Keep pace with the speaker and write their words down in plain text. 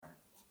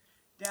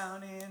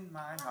down in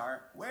my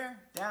heart? Where?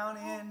 Down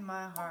in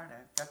my heart.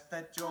 I've got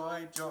that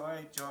joy,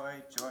 joy, joy,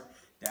 joy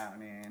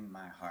down in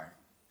my heart.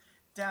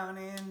 Down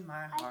in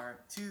my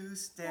heart to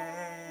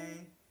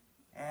stay.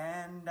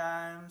 And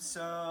I'm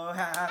so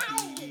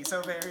happy,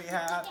 so very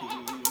happy.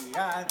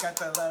 I've got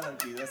the love of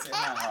Jesus in my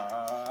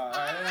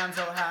heart. And I'm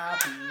so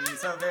happy,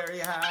 so very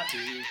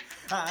happy.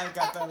 I've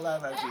got the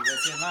love of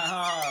Jesus in my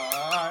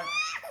heart.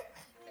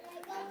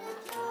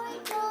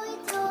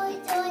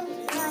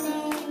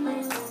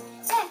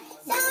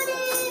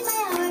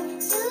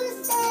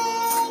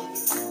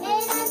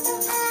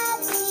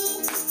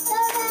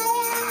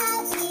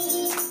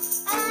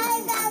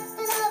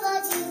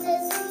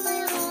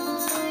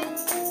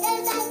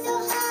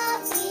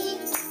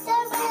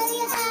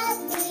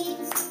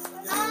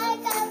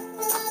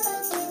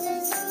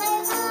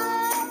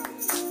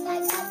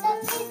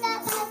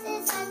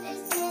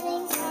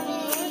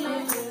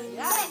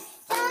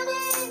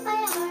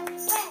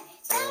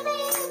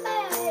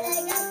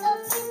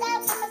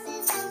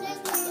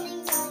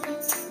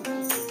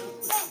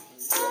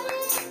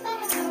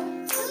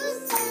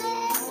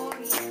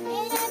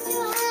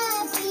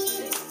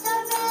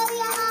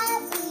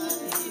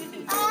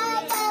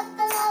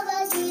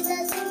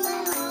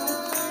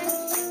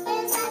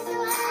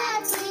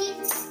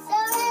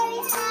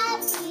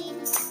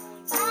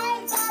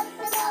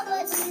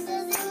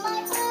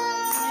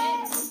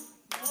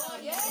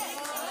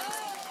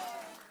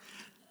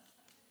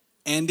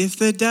 And if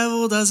the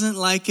devil doesn't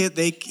like it,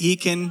 he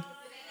can,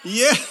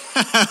 yeah.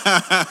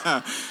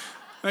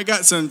 I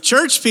got some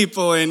church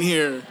people in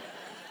here.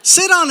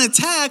 Sit on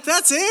attack,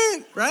 that's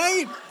it,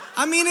 right?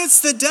 I mean,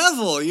 it's the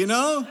devil, you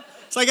know?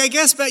 It's like, I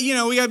guess, but we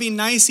got to be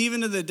nice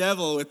even to the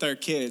devil with our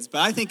kids.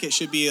 But I think it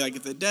should be like,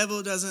 if the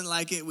devil doesn't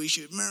like it, we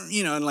should,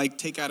 and like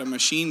take out a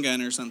machine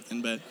gun or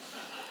something, but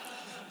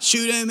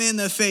shoot him in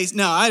the face.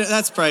 No,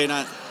 that's probably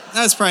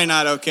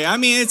not okay. I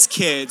mean, it's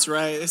kids,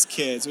 right? It's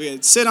kids. We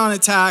had sit on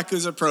attack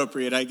is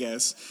appropriate, I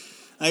guess.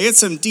 Like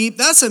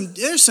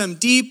there's some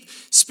deep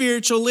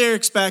spiritual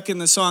lyrics back in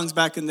the songs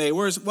back in the day.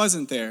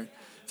 Wasn't there?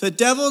 If the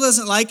devil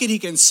doesn't like it, he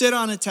can sit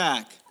on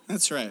attack.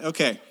 That's right.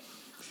 Okay.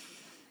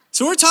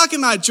 So we're talking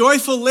about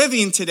joyful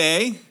living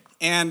today,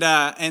 and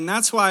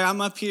that's why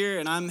I'm up here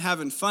and I'm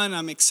having fun.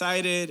 I'm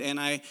excited, and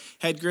I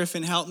had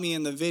Griffin help me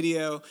in the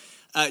video.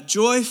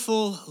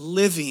 Joyful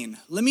living.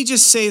 Let me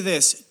just say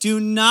this. Do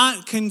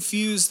not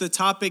confuse the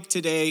topic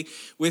today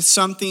with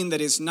something that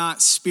is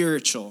not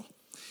spiritual.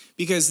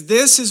 Because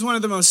this is one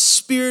of the most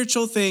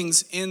spiritual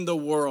things in the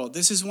world.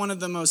 This is one of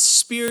the most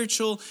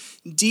spiritual,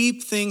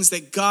 deep things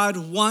that God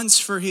wants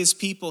for his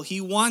people. He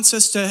wants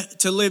us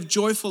to live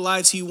joyful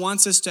lives. He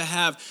wants us to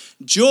have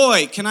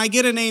joy. Can I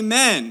get an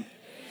amen?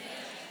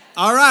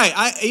 All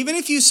right, even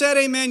if you said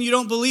amen, you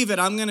don't believe it,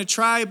 I'm going to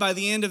try by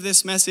the end of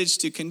this message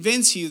to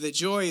convince you that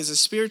joy is a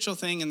spiritual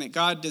thing and that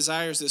God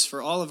desires this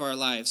for all of our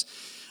lives.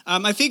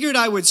 I figured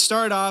I would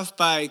start off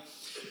by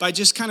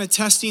just kind of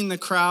testing the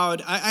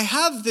crowd. I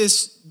have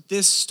this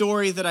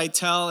story that I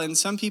tell, and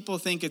some people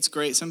think it's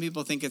great, some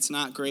people think it's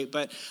not great,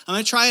 but I'm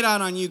going to try it out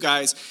on you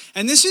guys.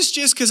 And this is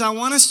just because I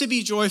want us to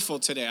be joyful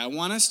today. I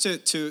want us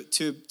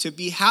to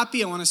be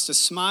happy. I want us to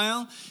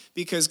smile,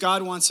 because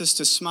God wants us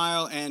to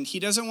smile, and he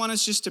doesn't want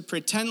us just to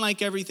pretend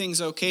like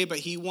everything's okay, but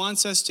he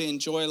wants us to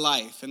enjoy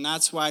life. And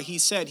that's why he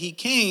said he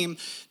came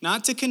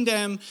not to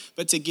condemn,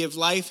 but to give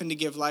life, and to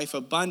give life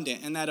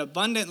abundant. And that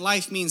abundant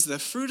life means the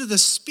fruit of the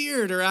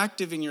Spirit are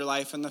active in your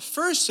life, and the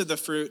first of the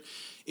fruit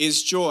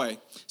is joy.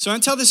 So I'm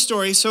going to tell this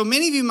story. So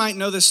many of you might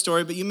know this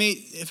story, but you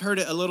may have heard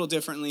it a little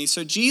differently.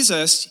 So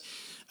Jesus,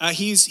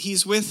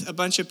 he's with a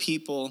bunch of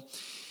people,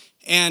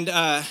 and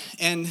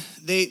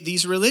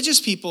these religious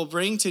people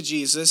bring to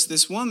Jesus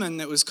this woman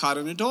that was caught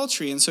in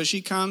adultery. And so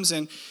she comes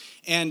and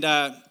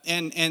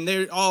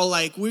they're all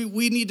like,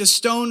 we need to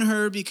stone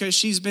her because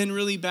she's been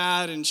really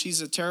bad and she's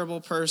a terrible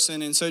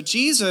person. And so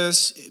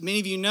Jesus, many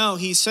of you know,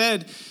 he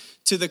said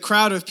to the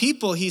crowd of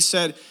people, he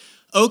said,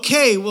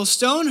 okay, we'll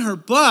stone her,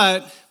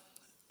 but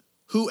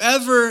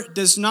whoever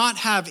does not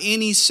have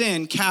any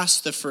sin,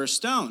 cast the first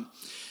stone.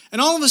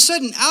 And all of a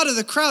sudden, out of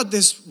the crowd,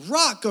 this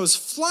rock goes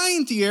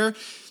flying through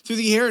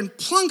the air and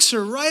plunks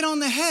her right on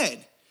the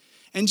head.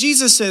 And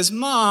Jesus says,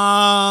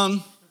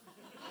 Mom.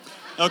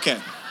 Okay.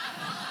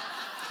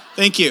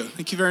 Thank you.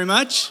 Thank you very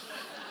much.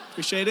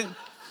 Appreciate it.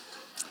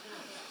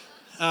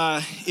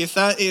 If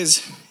that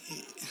is,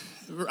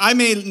 I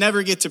may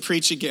never get to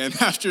preach again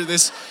after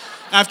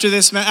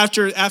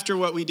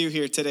what we do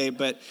here today,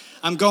 but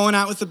I'm going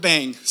out with a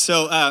bang.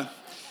 So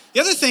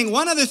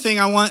one other thing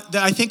I want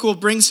that I think will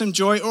bring some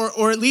joy,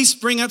 or at least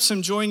bring up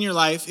some joy in your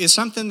life, is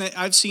something that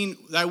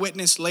I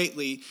witnessed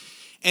lately,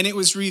 and it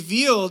was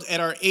revealed at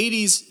our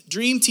 80s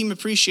Dream Team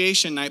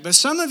Appreciation Night, but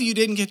some of you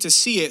didn't get to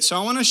see it, so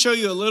I want to show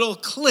you a little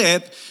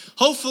clip.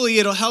 Hopefully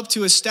it'll help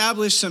to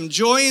establish some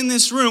joy in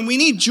this room. We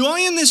need joy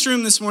in this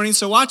room this morning,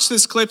 so watch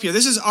this clip here.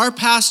 This is our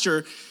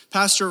pastor,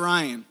 Pastor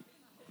Ryan.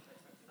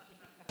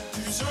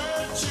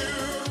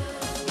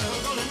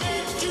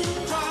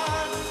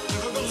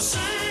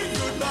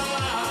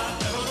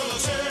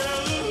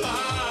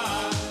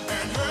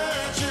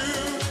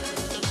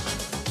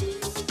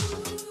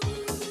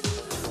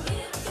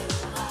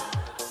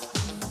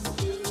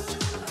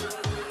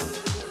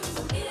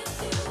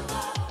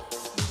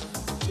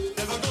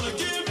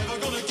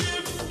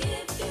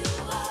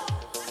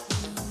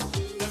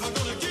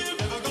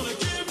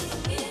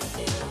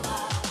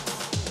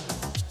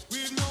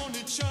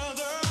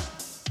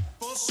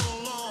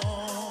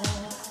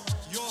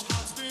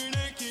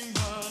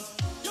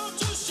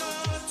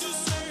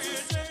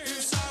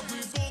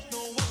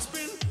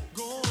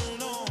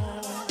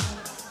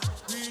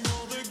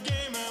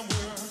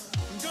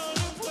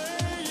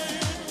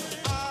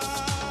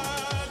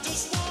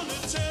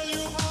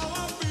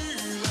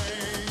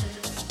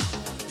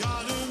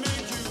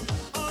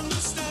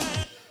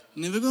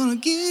 Never gonna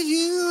give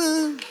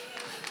you up.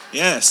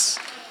 Yes.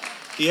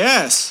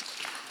 Yes.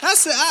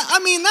 That's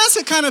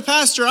the kind of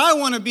pastor I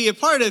want to be a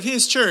part of,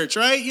 his church,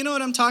 right? You know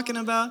what I'm talking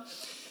about?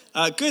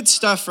 Good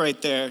stuff right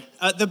there.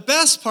 The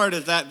best part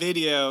of that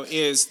video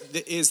is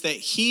that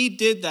he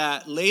did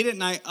that late at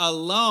night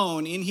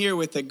alone in here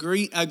with a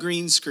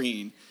green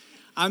screen.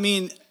 I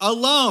mean,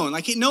 alone.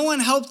 Like, no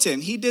one helped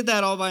him. He did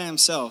that all by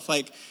himself.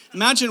 Like,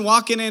 imagine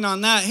walking in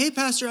on that. Hey,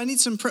 pastor, I need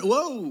some prayer.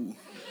 Whoa.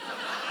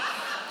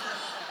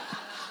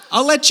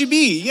 I'll let you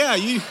be. Yeah,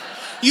 you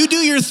do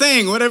your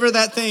thing, whatever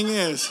that thing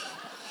is.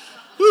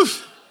 Whew.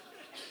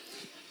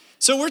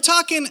 So we're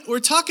talking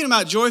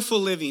about joyful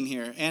living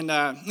here, and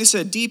this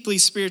is a deeply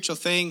spiritual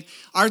thing.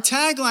 Our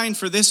tagline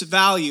for this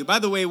value, by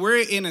the way, we're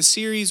in a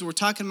series, we're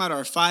talking about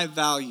our 5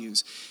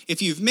 values.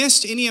 If you've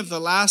missed any of the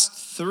last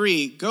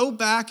 3, go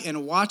back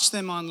and watch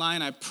them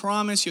online. I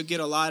promise you'll get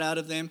a lot out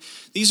of them.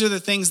 These are the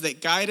things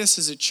that guide us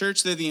as a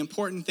church. They're the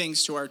important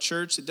things to our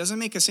church. It doesn't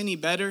make us any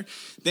better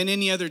than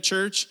any other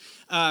church.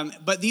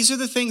 But these are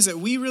the things that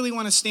we really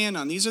want to stand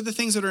on. These are the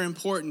things that are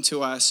important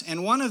to us.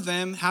 And one of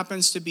them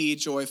happens to be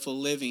joyful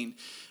living.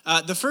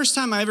 The first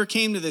time I ever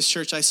came to this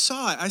church, I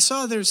saw it. I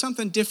saw there was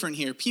something different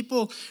here.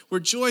 People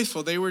were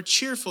joyful. They were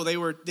cheerful. They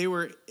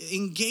were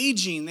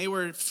engaging. They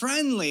were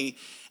friendly.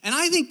 And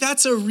I think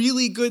that's a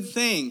really good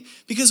thing.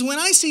 Because when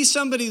I see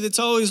somebody that's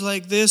always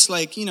like this,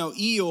 like,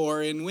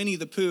 Eeyore in Winnie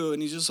the Pooh,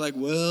 and he's just like,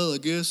 well, I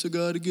guess I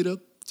got to get up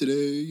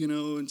today,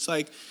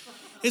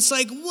 It's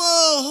like,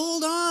 whoa,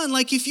 hold on.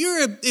 Like, if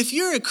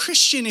you're a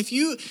Christian, if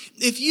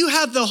you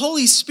have the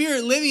Holy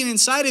Spirit living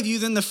inside of you,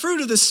 then the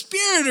fruit of the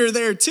Spirit are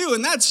there too.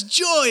 And that's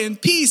joy and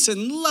peace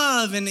and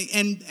love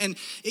and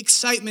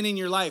excitement in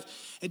your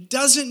life. It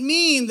doesn't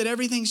mean that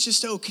everything's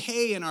just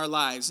okay in our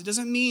lives. It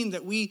doesn't mean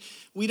that we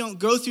don't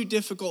go through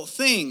difficult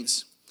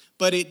things.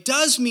 But it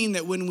does mean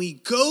that when we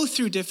go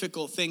through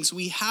difficult things,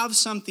 we have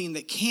something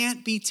that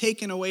can't be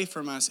taken away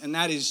from us, and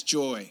that is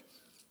joy.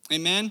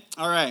 Amen?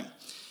 All right.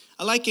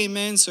 I like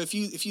amen, so if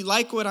you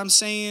like what I'm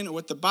saying or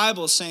what the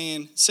Bible's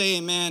saying, say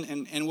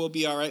amen, and we'll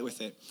be all right with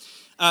it.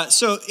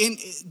 So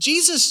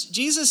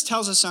Jesus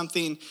tells us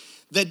something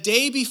the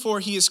day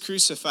before he is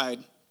crucified.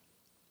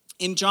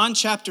 In John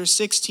chapter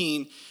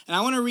 16, and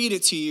I want to read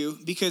it to you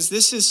because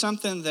this is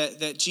something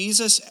that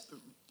Jesus,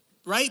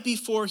 right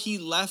before he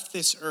left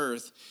this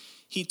earth,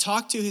 he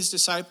talked to his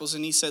disciples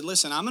and he said,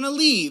 listen, I'm going to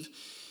leave,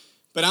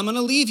 but I'm going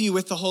to leave you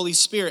with the Holy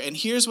Spirit. And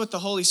here's what the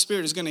Holy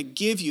Spirit is going to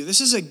give you.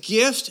 This is a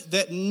gift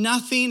that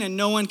nothing and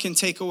no one can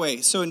take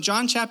away. So in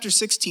John chapter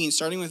 16,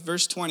 starting with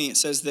verse 20, it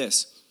says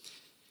this.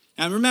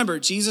 And remember,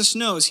 Jesus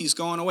knows he's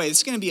going away.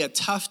 It's going to be a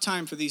tough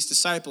time for these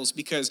disciples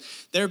because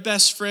their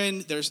best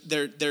friend,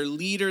 their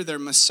leader, their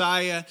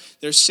Messiah,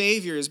 their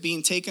Savior is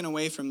being taken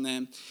away from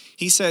them.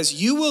 He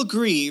says, you will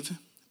grieve,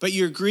 but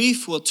your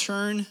grief will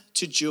turn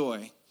to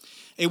joy.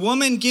 A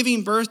woman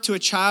giving birth to a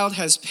child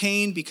has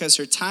pain because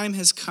her time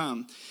has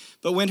come.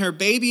 But when her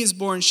baby is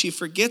born, she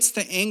forgets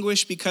the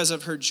anguish because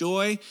of her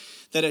joy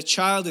that a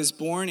child is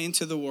born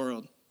into the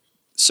world.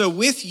 So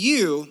with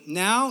you,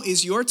 now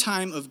is your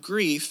time of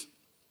grief,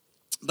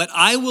 but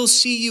I will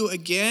see you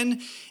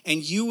again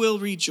and you will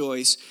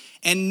rejoice,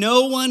 and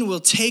no one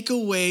will take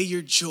away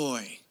your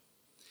joy.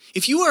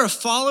 If you are a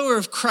follower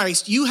of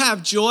Christ, you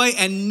have joy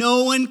and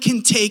no one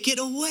can take it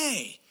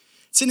away.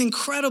 It's an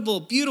incredible,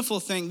 beautiful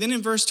thing. Then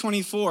in verse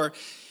 24,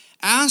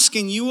 ask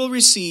and you will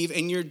receive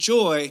and your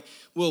joy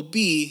will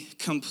be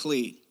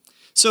complete.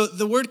 So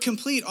the word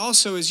complete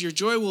also is your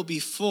joy will be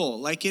full.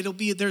 Like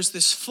there's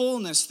this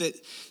fullness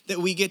that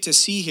we get to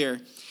see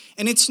here.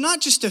 And it's not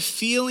just a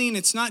feeling.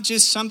 It's not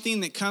just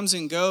something that comes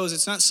and goes.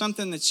 It's not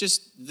something that's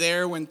just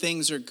there when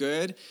things are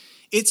good.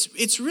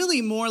 It's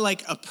really more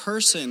like a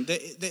person.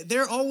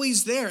 They're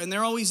always there and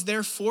they're always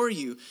there for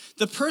you.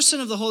 The person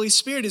of the Holy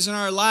Spirit is in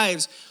our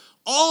lives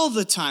all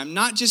the time,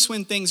 not just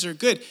when things are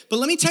good. But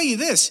let me tell you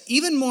this,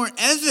 even more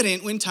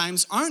evident when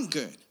times aren't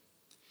good.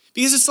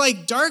 Because it's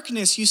like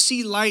darkness, you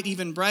see light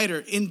even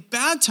brighter. In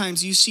bad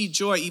times, you see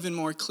joy even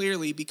more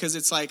clearly because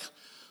it's like,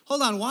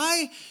 hold on,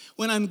 why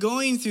when I'm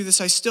going through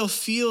this, I still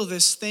feel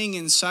this thing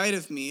inside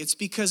of me? It's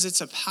because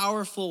it's a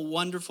powerful,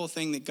 wonderful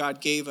thing that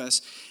God gave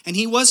us. And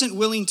he wasn't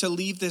willing to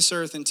leave this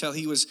earth until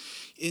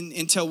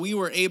we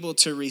were able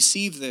to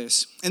receive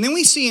this. And then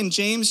we see in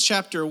James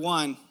chapter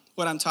 1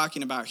 what I'm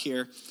talking about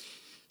here.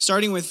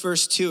 Starting with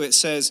verse 2, it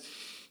says,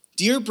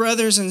 dear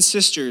brothers and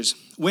sisters,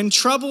 when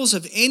troubles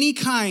of any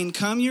kind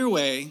come your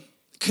way,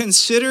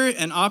 consider it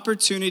an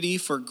opportunity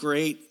for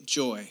great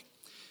joy.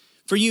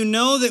 For you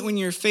know that when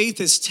your faith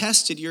is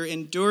tested, your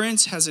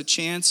endurance has a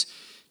chance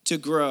to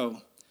grow.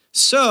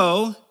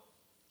 So,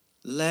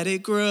 let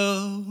it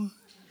grow.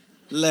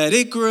 Let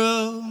it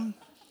grow.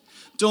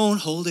 Don't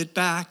hold it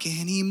back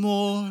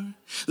anymore.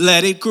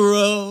 Let it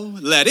grow.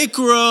 Let it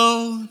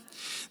grow.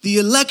 The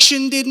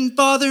election didn't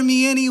bother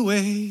me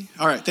anyway.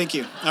 All right, thank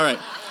you. All right.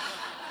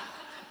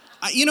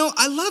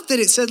 I love that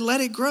it said,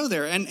 let it grow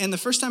there. And the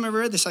first time I ever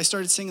read this, I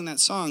started singing that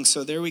song.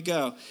 So there we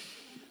go.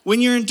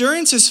 When your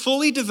endurance is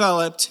fully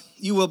developed,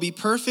 you will be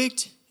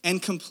perfect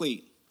and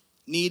complete,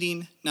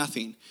 needing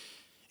nothing.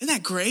 Isn't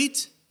that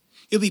great?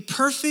 You'll be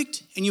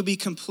perfect and you'll be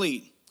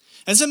complete.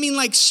 That doesn't mean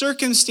like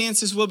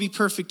circumstances will be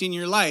perfect in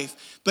your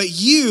life, but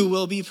you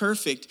will be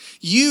perfect.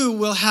 You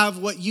will have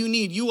what you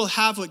need. You will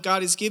have what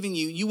God has given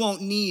you. You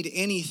won't need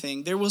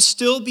anything. There will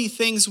still be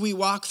things we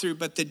walk through,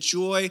 but the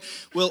joy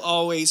will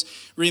always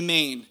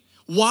remain.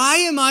 Why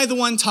am I the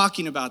one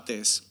talking about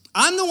this?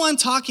 I'm the one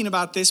talking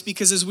about this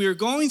because as we were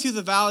going through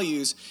the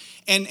values,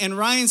 and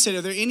Ryan said,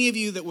 are there any of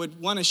you that would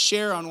want to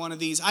share on one of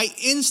these? I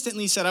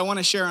instantly said, I want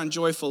to share on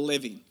joyful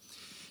living.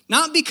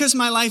 Not because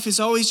my life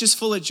is always just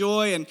full of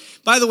joy. And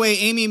by the way,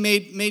 Amy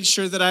made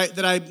sure that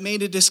I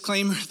made a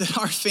disclaimer that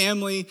our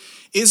family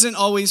isn't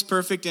always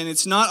perfect and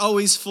it's not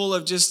always full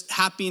of just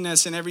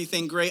happiness and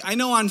everything great. I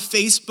know on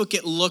Facebook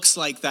it looks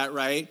like that,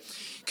 right?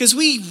 Because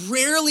we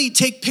rarely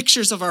take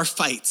pictures of our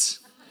fights.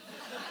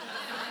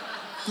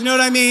 You know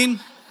what I mean?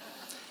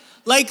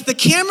 Like the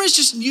camera's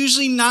just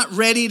usually not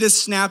ready to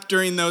snap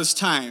during those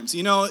times.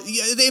 You know,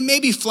 they may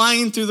be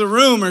flying through the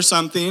room or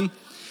something.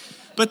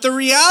 But the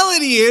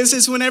reality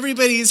is when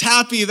everybody is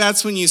happy,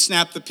 that's when you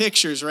snap the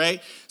pictures,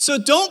 right? So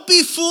don't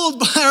be fooled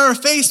by our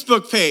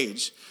Facebook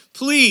page.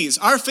 Please,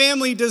 our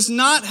family does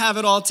not have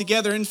it all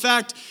together. In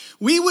fact,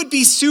 we would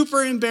be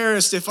super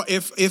embarrassed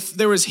if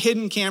there was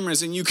hidden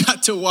cameras and you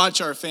got to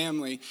watch our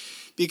family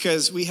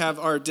because we have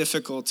our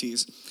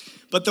difficulties.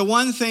 But the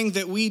one thing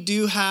that we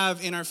do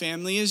have in our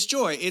family is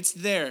joy. It's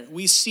there.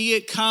 We see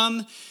it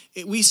come.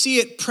 We see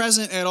it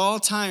present at all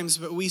times,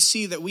 but we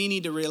see that we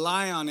need to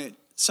rely on it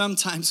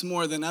sometimes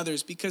more than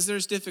others because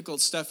there's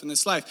difficult stuff in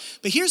this life.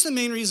 But here's the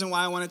main reason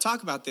why I want to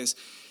talk about this.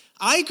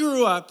 I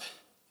grew up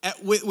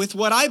with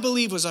what I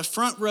believe was a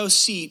front row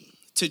seat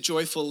to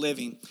joyful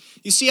living.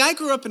 You see, I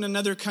grew up in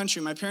another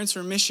country. My parents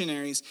were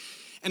missionaries.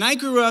 And I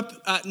grew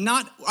up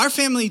our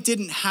family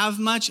didn't have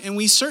much. And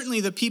we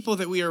certainly, the people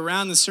that we were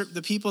around,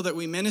 the people that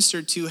we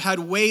ministered to had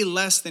way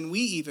less than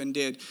we even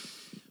did.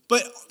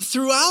 But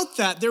throughout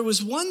that, there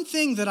was one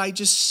thing that I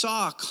just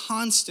saw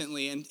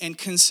constantly and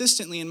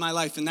consistently in my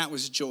life, and that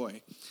was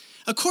joy.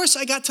 Of course,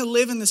 I got to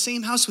live in the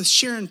same house with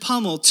Sharon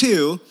Pummel,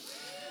 too,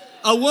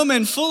 a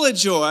woman full of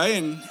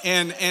joy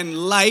and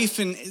life.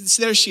 And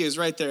there she is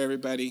right there,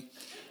 everybody.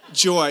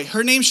 Joy.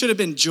 Her name should have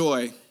been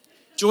Joy.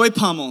 Joy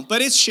Pummel.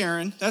 But it's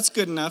Sharon. That's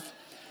good enough.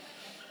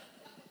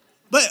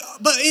 But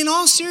in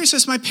all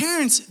seriousness, my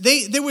parents,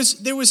 there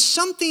was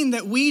something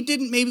that we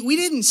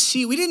didn't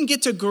see. We didn't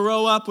get to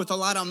grow up with a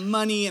lot of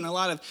money and a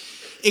lot of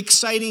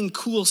exciting,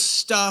 cool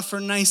stuff or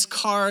nice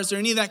cars or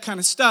any of that kind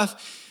of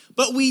stuff.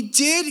 But we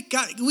did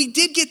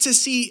get to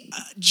see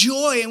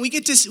joy, and we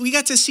got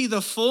to see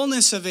the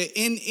fullness of it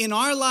in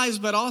our lives,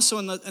 but also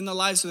in the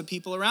lives of the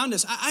people around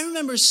us. I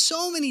remember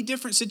so many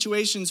different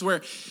situations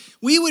where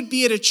we would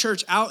be at a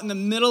church out in the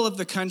middle of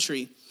the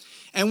country.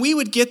 And we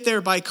would get there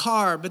by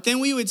car, but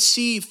then we would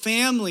see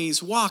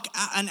families walk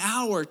an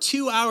hour,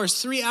 2 hours,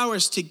 3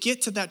 hours to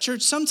get to that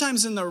church,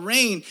 sometimes in the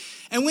rain.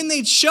 And when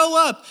they'd show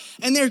up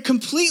and they're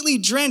completely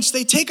drenched,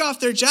 they take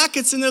off their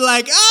jackets and they're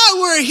like,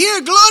 we're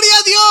here, gloria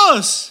a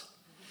Dios.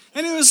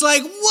 And it was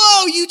like,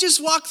 whoa, you just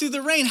walked through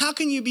the rain. How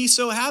can you be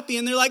so happy?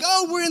 And they're like,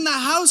 we're in the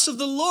house of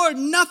the Lord.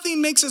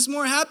 Nothing makes us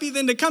more happy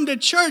than to come to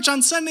church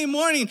on Sunday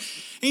morning.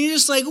 And you're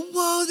just like,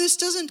 whoa, this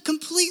doesn't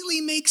completely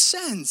make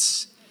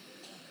sense.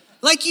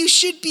 Like you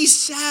should be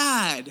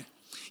sad.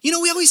 You know,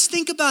 we always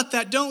think about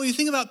that, don't we? We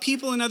think about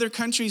people in other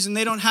countries and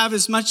they don't have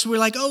as much. We're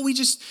like,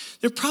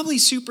 they're probably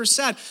super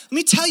sad. Let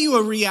me tell you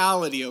a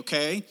reality,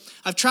 okay?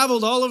 I've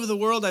traveled all over the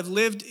world. I've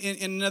lived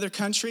in another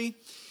country.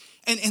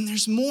 And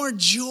there's more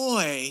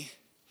joy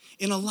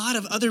in a lot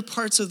of other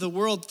parts of the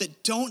world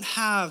that don't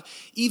have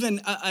even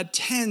a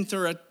tenth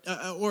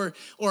or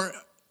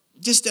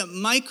just a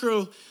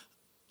micro,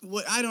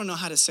 I don't know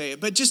how to say it,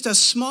 but just a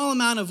small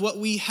amount of what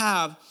we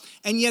have.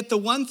 And yet the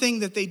one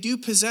thing that they do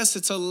possess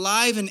that's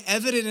alive and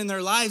evident in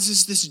their lives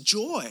is this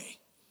joy.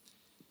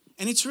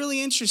 And it's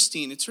really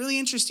interesting. It's really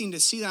interesting to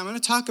see that. I'm going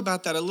to talk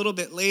about that a little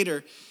bit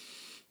later.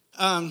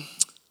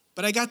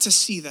 But I got to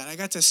see that. I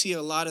got to see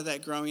a lot of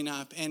that growing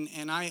up.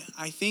 And I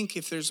think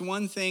if there's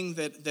one thing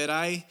that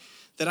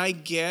I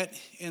get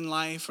in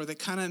life or that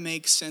kind of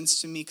makes sense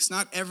to me, because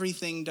not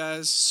everything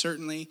does,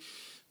 certainly,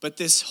 but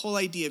this whole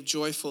idea of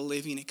joyful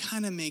living, it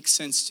kind of makes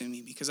sense to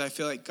me because I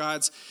feel like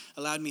God's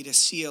allowed me to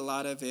see a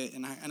lot of it,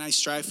 and I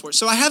strive for it.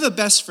 So I have a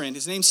best friend.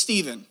 His name's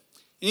Stephen.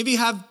 Any of you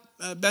have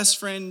a best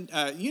friend?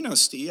 You know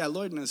Steve. Yeah,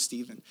 Lord knows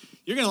Stephen.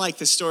 You're going to like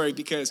this story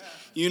because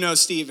you know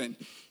Stephen.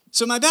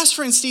 So my best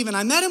friend, Stephen,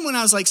 I met him when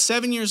I was like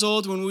 7 years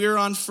old when we were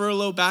on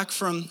furlough back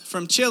from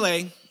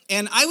Chile,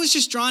 and I was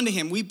just drawn to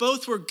him. We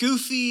both were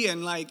goofy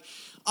and like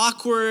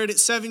awkward at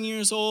 7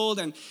 years old,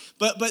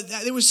 but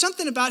there was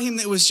something about him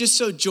that was just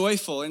so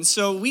joyful, and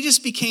so we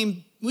just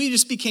became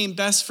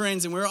best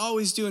friends, and we were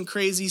always doing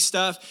crazy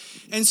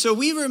stuff, and so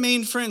we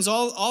remained friends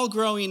all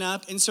growing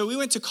up, and so we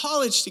went to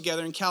college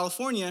together in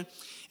California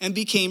and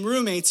became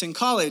roommates in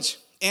college.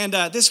 And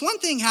this one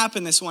thing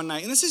happened this one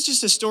night, and this is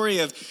just a story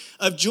of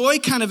joy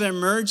kind of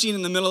emerging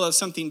in the middle of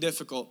something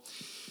difficult.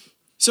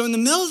 So in the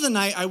middle of the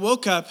night, I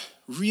woke up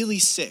really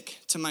sick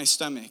to my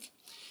stomach.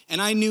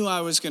 and I knew I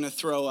was going to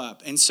throw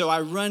up. And so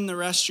I run the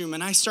restroom,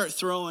 and I start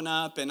throwing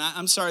up. And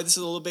I'm sorry, this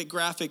is a little bit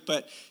graphic,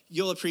 but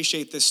you'll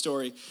appreciate this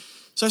story.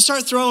 So I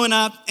start throwing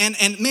up, and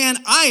man,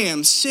 I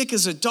am sick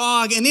as a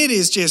dog, and it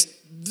is just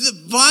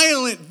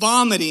violent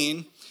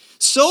vomiting.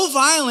 So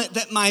violent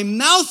that my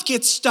mouth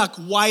gets stuck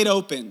wide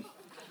open.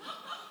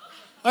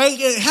 I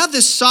have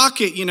this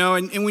socket,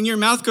 and when your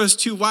mouth goes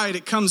too wide,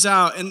 it comes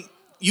out, and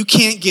you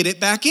can't get it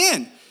back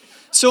in.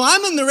 So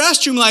I'm in the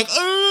restroom like,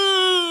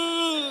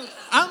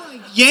 I'm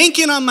like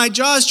yanking on my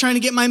jaws trying to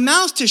get my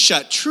mouth to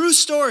shut. True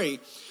story.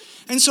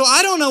 And so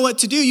I don't know what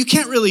to do. You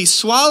can't really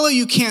swallow.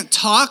 You can't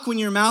talk when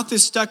your mouth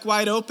is stuck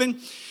wide open.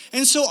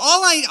 And so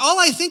all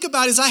I think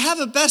about is I have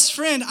a best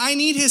friend. I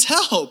need his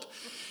help.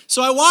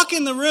 So I walk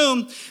in the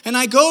room, and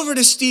I go over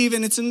to Steve,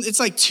 and it's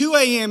like 2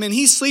 a.m., and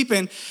he's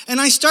sleeping,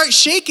 and I start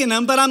shaking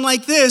him, but I'm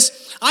like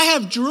this. I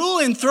have drool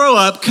and throw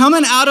up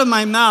coming out of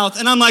my mouth,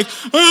 and I'm like,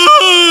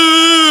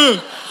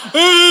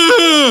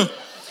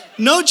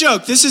 No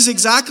joke, this is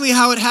exactly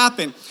how it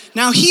happened.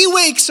 Now, he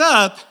wakes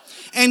up,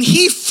 and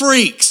he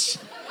freaks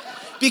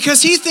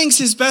because he thinks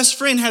his best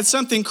friend had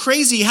something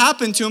crazy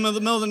happen to him in the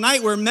middle of the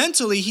night where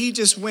mentally he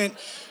just went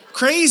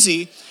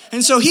crazy.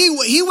 And so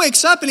he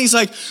wakes up and he's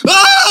like,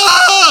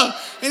 ah!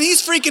 And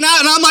he's freaking out,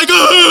 and I'm like,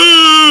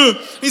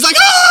 ah! He's like,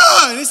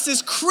 ah! And it's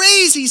this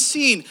crazy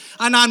scene,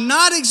 and I'm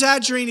not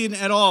exaggerating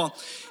at all.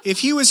 If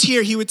he was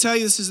here, he would tell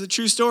you this is the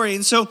true story.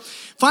 And so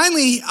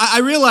finally, I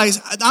realize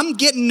I'm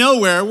getting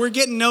nowhere. We're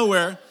getting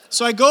nowhere.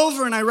 So I go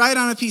over and I write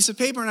on a piece of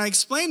paper, and I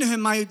explain to him,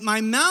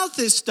 my mouth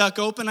is stuck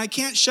open. I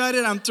can't shut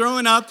it. I'm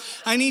throwing up.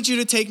 I need you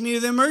to take me to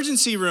the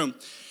emergency room.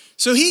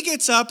 So he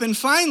gets up, and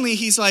finally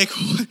he's like,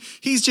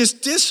 he's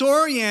just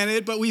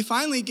disoriented, but we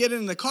finally get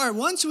in the car.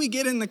 Once we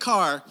get in the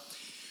car,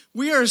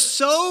 we are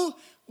so,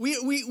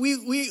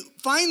 we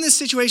find this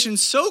situation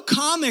so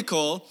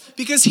comical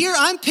because here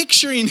I'm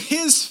picturing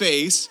his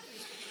face,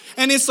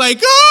 and it's like,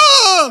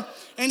 oh,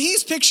 and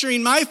he's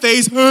picturing my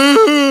face,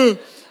 oh,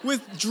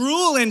 with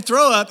drool and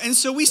throw up. And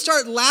so we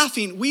start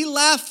laughing. We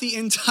laugh the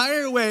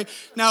entire way.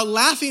 Now,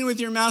 laughing with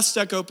your mouth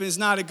stuck open is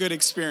not a good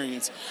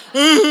experience.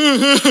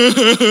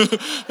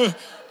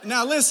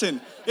 Now,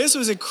 listen, this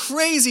was a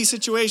crazy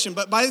situation,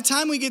 but by the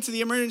time we get to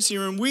the emergency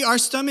room, our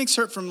stomachs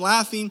hurt from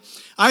laughing.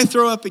 I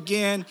throw up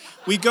again.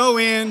 We go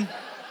in.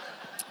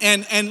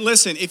 And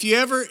listen, if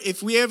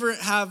we ever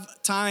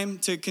have time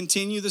to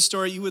continue the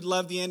story, you would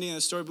love the ending of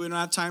the story, but we don't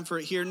have time for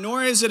it here,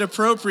 nor is it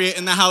appropriate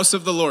in the house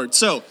of the Lord.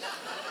 So,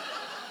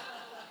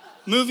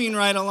 moving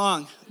right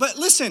along. But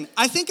listen,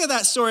 I think of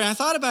that story, and I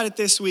thought about it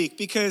this week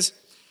because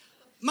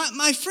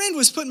my friend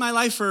was put in my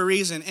life for a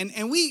reason,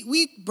 and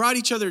we brought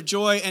each other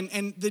joy,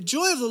 and the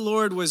joy of the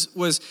Lord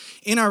was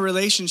in our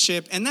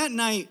relationship. And that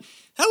night,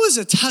 that was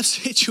a tough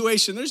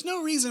situation. There's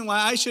no reason why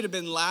I should have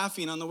been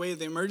laughing on the way to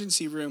the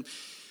emergency room,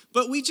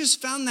 but we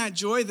just found that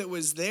joy that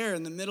was there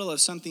in the middle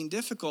of something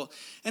difficult.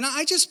 And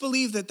I just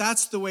believe that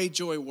that's the way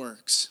joy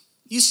works.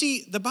 You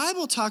see, the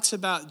Bible talks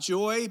about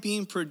joy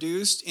being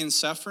produced in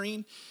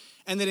suffering,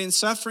 and that in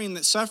suffering,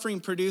 that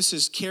suffering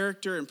produces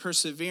character and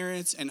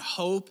perseverance and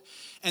hope,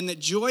 and that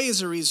joy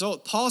is a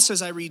result. Paul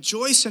says, I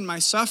rejoice in my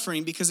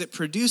suffering because it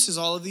produces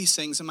all of these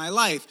things in my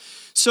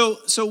life. So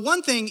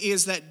one thing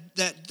is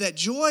that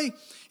joy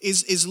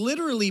is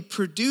literally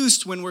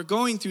produced when we're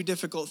going through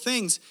difficult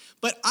things.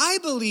 But I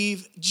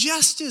believe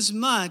just as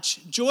much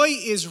joy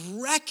is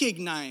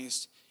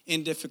recognized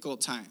in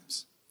difficult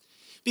times.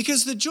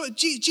 Because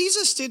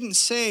Jesus didn't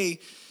say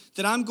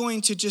that I'm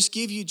going to just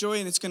give you joy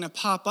and it's going to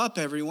pop up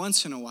every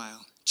once in a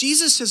while.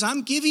 Jesus says,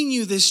 I'm giving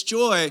you this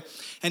joy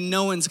and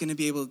no one's going to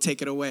be able to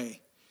take it away.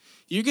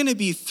 You're going to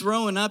be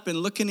throwing up and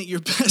looking at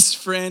your best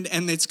friend,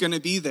 and it's going to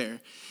be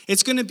there.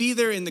 It's going to be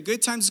there in the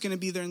good times. It's going to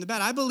be there in the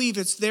bad. I believe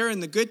it's there in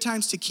the good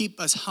times to keep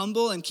us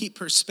humble and keep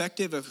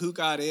perspective of who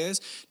God is,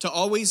 to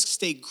always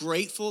stay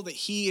grateful that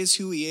he is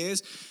who he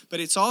is. But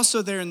it's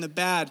also there in the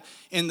bad,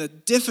 in the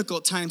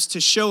difficult times, to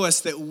show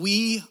us that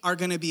we are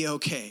going to be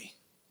okay.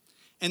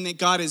 And that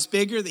God is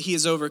bigger, that he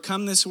has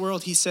overcome this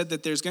world. He said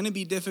that there's going to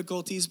be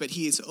difficulties, but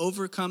he has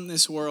overcome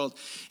this world.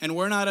 And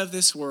we're not of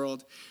this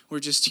world. We're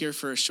just here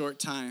for a short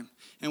time.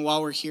 And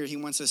while we're here, he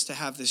wants us to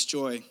have this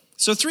joy.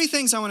 So 3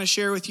 things I want to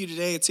share with you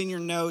today. It's in your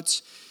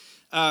notes.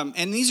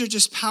 And these are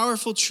just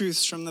powerful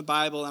truths from the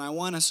Bible. And I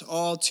want us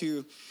all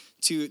to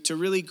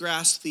really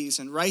grasp these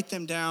and write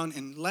them down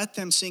and let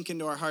them sink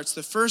into our hearts.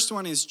 The first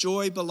one is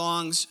joy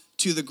belongs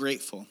to the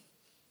grateful.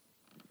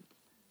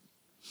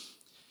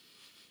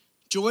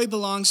 Joy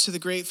belongs to the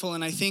grateful,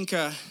 and I think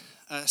a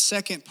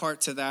second part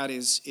to that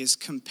is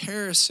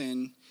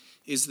comparison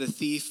is the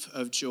thief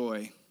of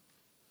joy.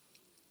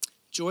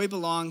 Joy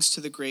belongs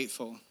to the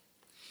grateful.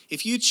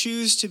 If you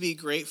choose to be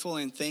grateful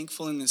and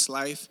thankful in this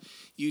life,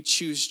 you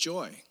choose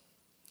joy.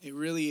 It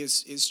really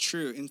is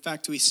true. In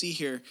fact, we see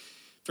here,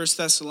 1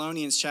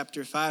 Thessalonians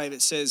chapter 5,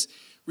 it says,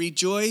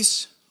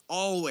 rejoice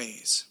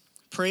always.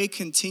 Pray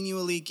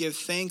continually, give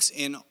thanks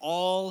in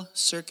all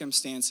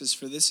circumstances,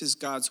 for this is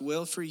God's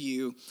will for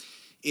you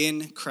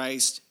in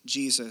Christ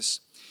Jesus.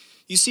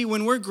 You see,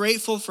 when we're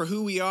grateful for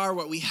who we are,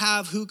 what we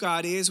have, who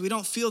God is, we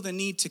don't feel the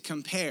need to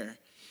compare.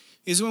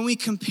 Is when we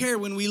compare,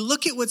 when we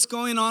look at what's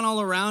going on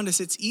all around us,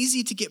 it's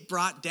easy to get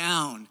brought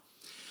down.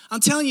 I'm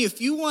telling you, if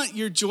you want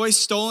your joy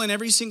stolen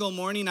every single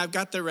morning, I've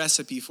got the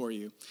recipe for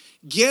you.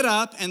 Get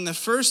up, and the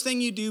first thing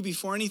you do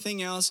before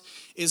anything else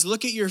is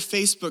look at your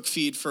Facebook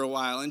feed for a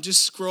while and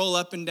just scroll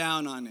up and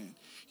down on it.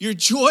 Your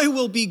joy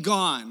will be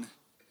gone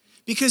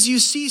because you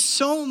see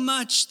so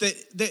much that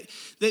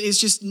is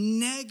just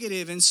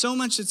negative and so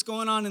much that's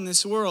going on in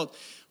this world.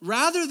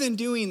 Rather than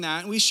doing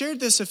that, and we shared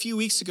this a few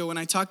weeks ago when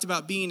I talked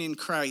about being in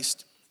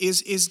Christ,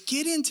 is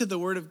get into the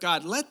Word of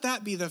God. Let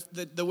that be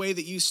the way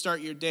that you start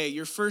your day,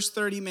 your first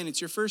 30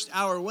 minutes, your first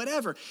hour,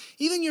 whatever,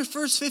 even your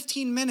first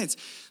 15 minutes.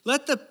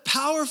 Let the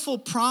powerful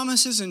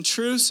promises and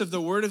truths of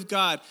the Word of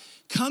God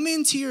come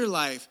into your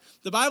life.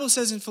 The Bible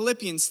says in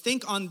Philippians,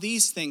 think on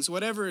these things,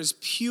 whatever is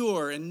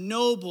pure and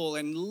noble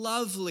and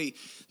lovely.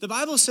 The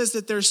Bible says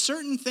that there's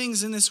certain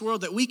things in this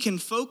world that we can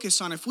focus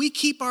on. If we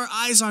keep our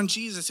eyes on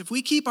Jesus, if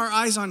we keep our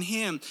eyes on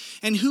him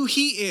and who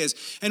he is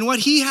and what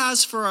he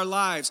has for our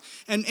lives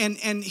and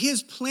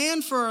his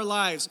plan for our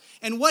lives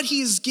and what he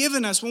has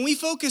given us, when we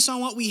focus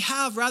on what we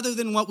have rather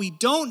than what we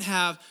don't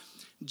have,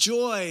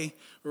 joy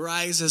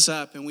rises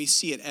up and we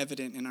see it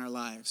evident in our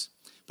lives.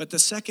 But the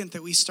second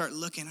that we start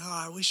looking,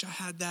 I wish I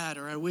had that,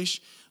 or I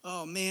wish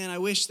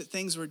that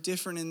things were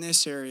different in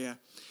this area,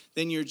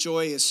 then your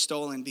joy is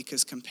stolen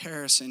because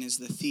comparison is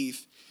the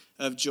thief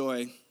of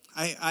joy.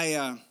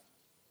 I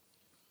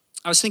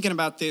was thinking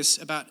about this,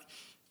 about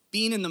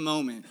being in the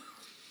moment.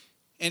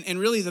 And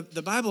really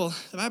the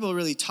Bible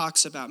really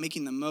talks about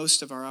making the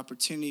most of our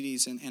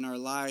opportunities and our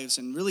lives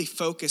and really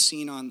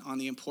focusing on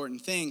the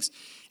important things.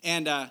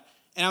 And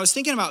I was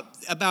thinking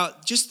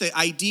about just the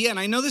idea, and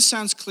I know this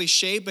sounds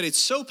cliche, but it's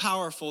so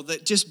powerful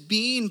that just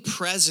being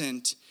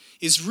present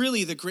is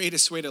really the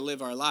greatest way to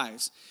live our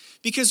lives.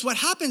 Because what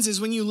happens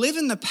is when you live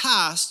in the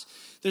past,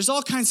 there's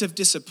all kinds of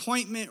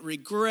disappointment,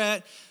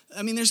 regret.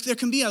 I mean, there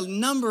can be a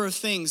number of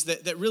things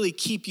that really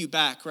keep you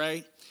back,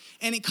 right?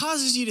 And it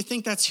causes you to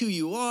think that's who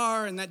you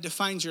are and that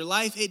defines your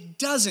life. It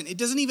doesn't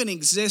even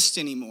exist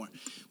anymore.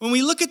 When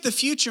we look at the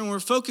future and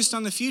we're focused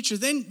on the future,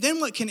 then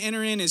what can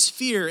enter in is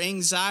fear,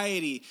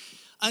 anxiety,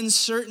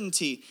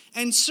 uncertainty.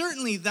 And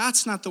certainly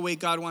that's not the way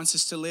God wants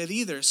us to live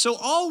either. So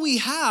all we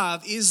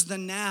have is the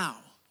now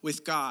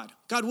with God.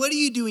 God, what are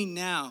you doing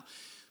now?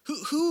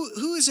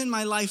 Who is in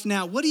my life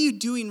now? What are you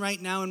doing right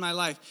now in my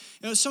life?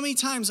 So many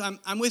times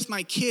I'm with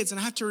my kids and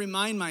I have to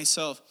remind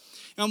myself,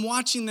 I'm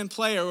watching them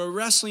play, or we're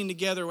wrestling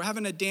together, we're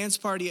having a dance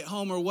party at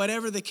home, or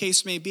whatever the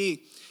case may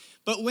be.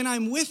 But when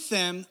I'm with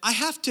them, I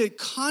have to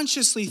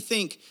consciously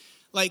think,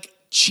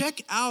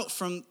 check out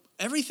from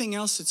everything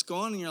else that's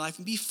going on in your life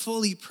and be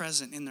fully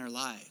present in their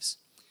lives.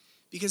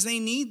 Because they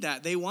need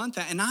that, they want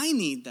that, and I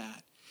need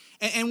that.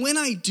 And when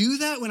I do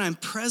that, when I'm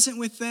present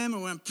with them,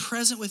 or when I'm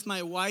present with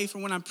my wife, or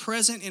when I'm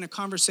present in a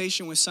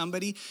conversation with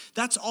somebody,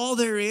 that's all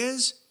there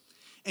is.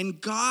 And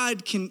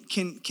God can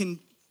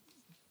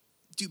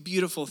do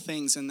beautiful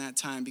things in that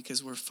time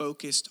because we're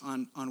focused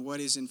on what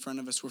is in front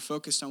of us. We're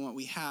focused on what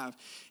we have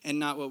and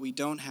not what we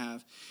don't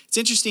have. It's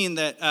interesting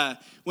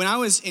that when I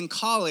was in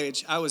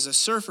college, I was a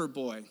surfer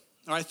boy,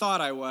 or I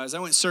thought I was. I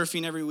went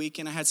surfing every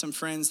weekend. I had some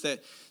friends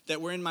that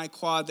were in my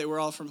quad. They were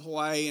all from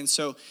Hawaii. And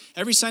so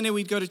every Sunday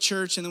we'd go to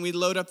church, and then we'd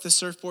load up the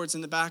surfboards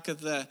in the back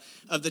of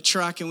the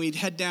truck, and we'd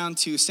head down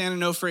to San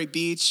Onofre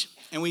Beach,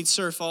 and we'd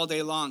surf all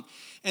day long.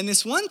 And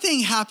this one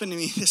thing happened to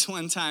me this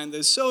one time that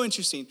was so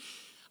interesting.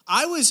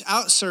 I was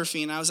out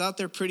surfing. I was out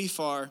there pretty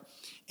far,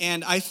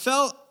 and I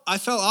fell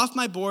off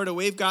my board. A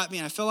wave got me,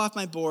 and I fell off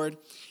my board,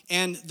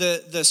 and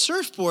the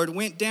surfboard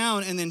went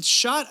down and then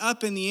shot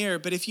up in the air.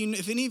 But if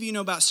any of you know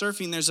about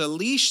surfing, there's a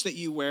leash that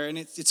you wear, and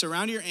it's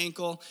around your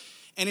ankle,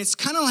 and it's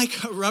kind of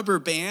like a rubber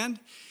band.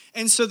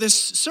 And so this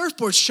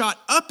surfboard shot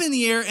up in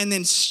the air and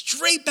then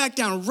straight back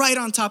down right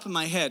on top of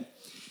my head.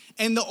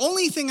 And the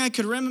only thing I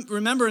could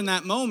remember in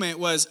that moment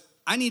was,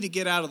 I need to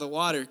get out of the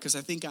water because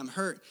I think I'm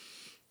hurt.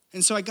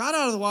 And so I got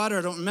out of the water.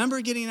 I don't remember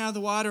getting out of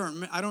the water.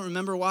 I don't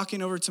remember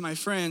walking over to my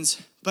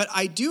friends. But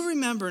I do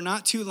remember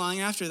not too long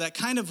after that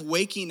kind of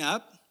waking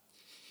up.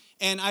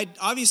 And I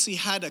obviously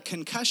had a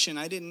concussion.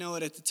 I didn't know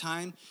it at the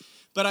time.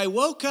 But I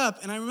woke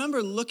up, and I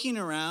remember looking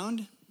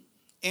around.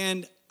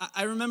 And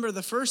I remember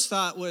the first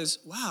thought was,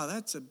 wow,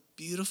 that's a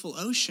beautiful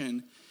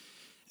ocean.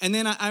 And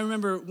then I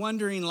remember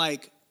wondering,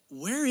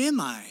 where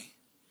am I?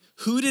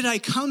 Who did I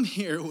come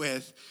here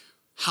with?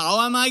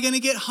 How am I going to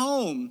get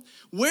home?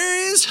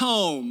 Where is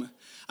home?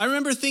 I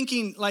remember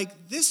thinking,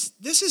 this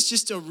is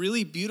just a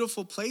really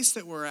beautiful place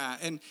that we're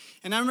at. And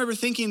I remember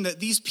thinking that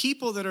these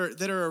people that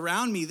are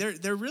around me,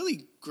 they're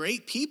really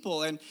great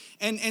people.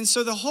 And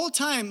so the whole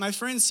time, my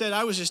friends said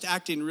I was just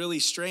acting really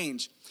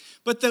strange.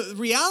 But the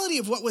reality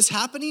of what was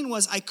happening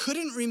was I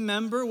couldn't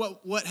remember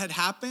what had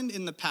happened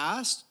in the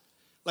past,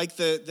 like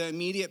the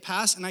immediate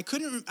past, and I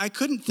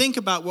couldn't think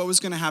about what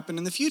was going to happen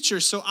in the future.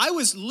 So I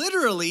was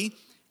literally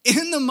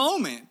in the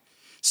moment,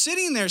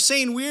 sitting there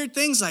saying weird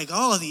things like,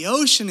 oh, the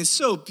ocean is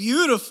so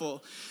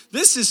beautiful.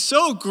 This is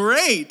so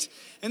great.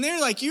 And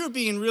they're like, you're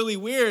being really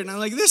weird. And I'm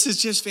like, this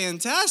is just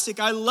fantastic.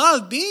 I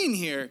love being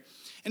here.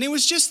 And it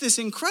was just this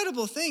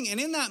incredible thing. And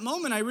in that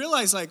moment, I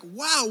realized like,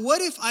 wow,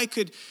 what if I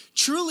could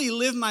truly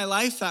live my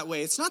life that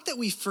way? It's not that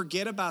we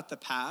forget about the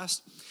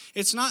past.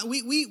 It's not,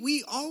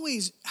 we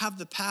always have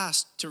the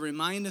past to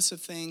remind us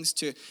of things,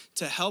 to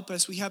help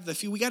us. We got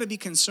to be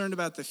concerned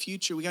about the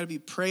future. We got to be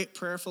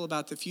prayerful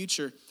about the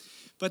future.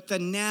 But the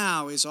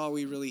now is all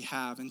we really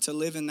have, and to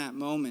live in that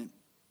moment.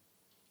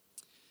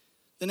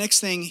 The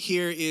next thing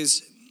here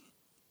is,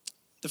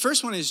 the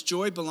first one is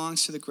joy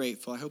belongs to the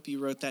grateful. I hope you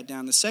wrote that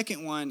down. The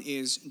second one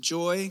is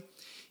joy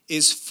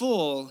is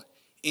full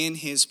in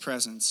his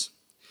presence.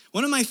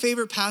 One of my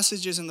favorite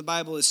passages in the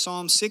Bible is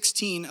Psalm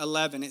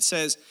 16:11. It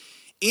says,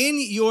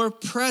 in your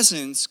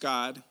presence,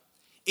 God,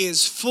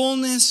 is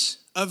fullness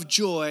of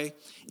joy.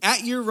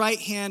 At your right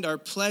hand are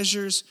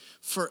pleasures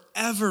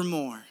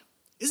forevermore.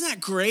 Isn't that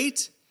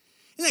great?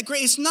 Isn't that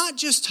great? It's not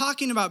just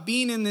talking about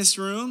being in this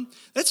room.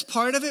 That's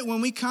part of it.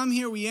 When we come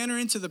here, we enter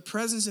into the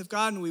presence of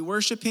God and we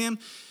worship him.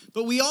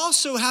 But we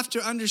also have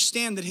to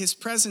understand that his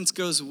presence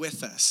goes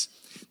with us.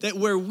 That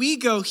where we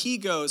go, he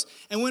goes.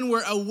 And when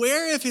we're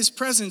aware of his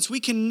presence, we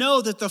can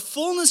know that the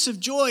fullness of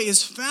joy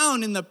is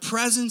found in the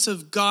presence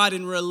of God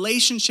in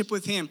relationship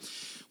with him.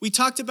 We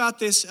talked about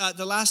this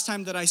the last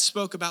time that I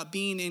spoke about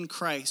being in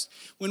Christ.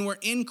 When we're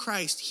in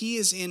Christ, he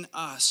is in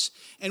us.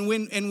 And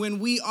when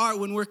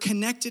we're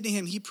connected to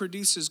him, he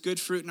produces good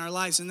fruit in our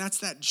lives. And that's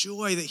that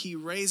joy that he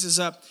raises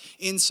up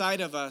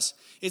inside of us.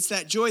 It's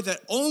that joy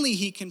that only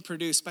he can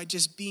produce by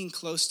just being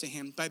close to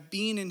him, by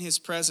being in his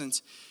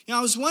presence. You know,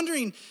 I was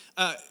wondering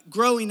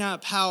growing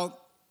up how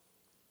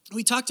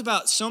we talked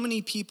about so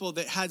many people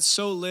that had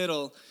so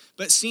little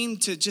but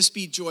seemed to just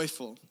be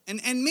joyful.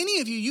 And many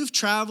of you, you've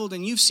traveled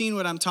and you've seen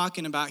what I'm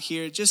talking about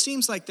here. It just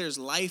seems like there's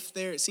life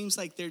there. It seems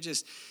like there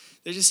just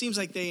seems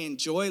like they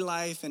enjoy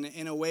life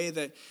in a way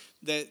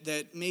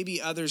that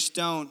maybe others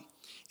don't.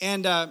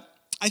 And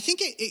I think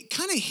it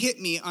kind of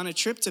hit me on a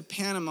trip to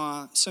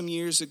Panama some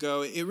years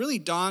ago. It really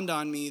dawned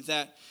on me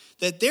that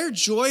they're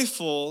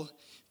joyful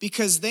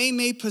because they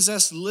may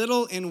possess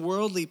little in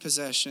worldly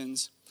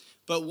possessions,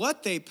 but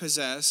what they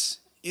possess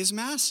is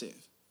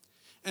massive.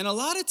 And a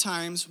lot of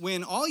times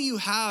when all you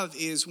have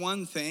is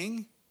one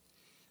thing,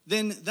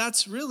 then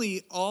that's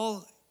really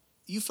all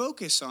you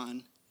focus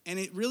on. And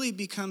it really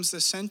becomes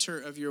the center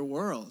of your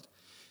world.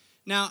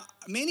 Now,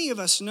 many of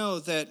us know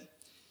that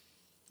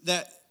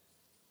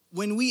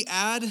when we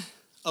add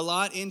a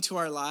lot into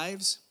our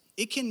lives,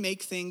 it can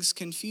make things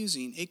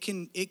confusing. It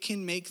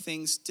can make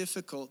things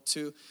difficult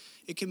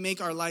it can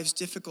make our lives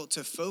difficult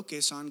to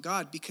focus on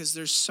God because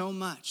there's so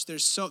much.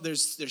 There's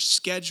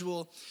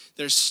schedule,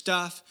 there's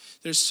stuff,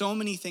 there's so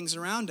many things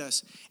around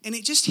us. And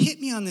it just hit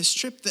me on this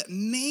trip that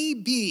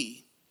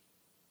maybe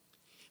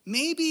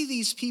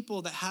these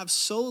people that have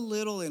so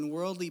little in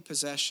worldly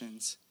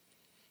possessions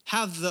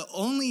have the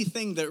only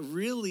thing that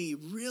really,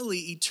 really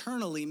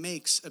eternally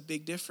makes a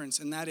big difference,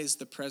 and that is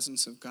the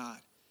presence of God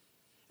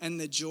and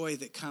the joy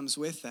that comes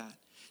with that.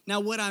 Now,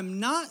 what I'm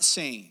not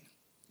saying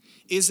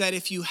is that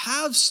if you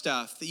have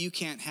stuff that you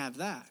can't have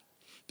that.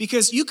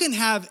 Because you can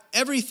have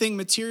everything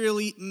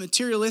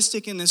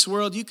materialistic in this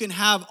world. You can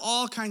have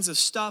all kinds of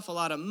stuff, a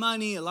lot of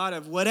money, a lot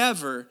of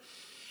whatever.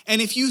 And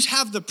if you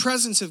have the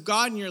presence of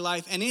God in your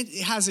life and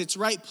it has its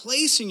right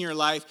place in your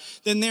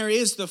life, then there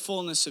is the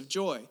fullness of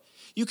joy.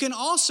 You can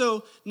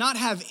also not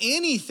have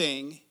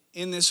anything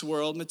in this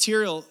world,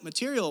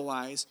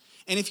 material-wise,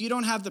 and if you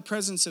don't have the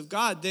presence of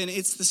God, then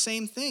it's the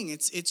same thing.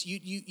 It's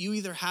you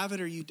either have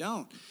it or you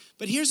don't.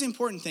 But here's the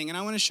important thing, and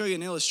I want to show you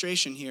an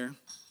illustration here.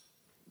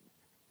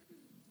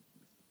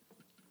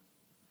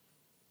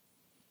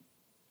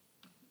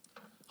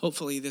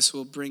 Hopefully this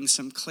will bring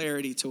some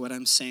clarity to what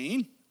I'm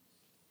saying.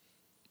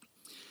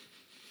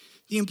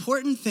 The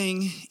important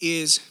thing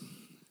is,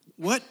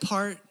 what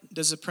part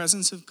does the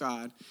presence of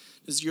God,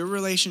 does your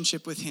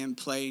relationship with him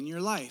play in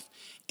your life?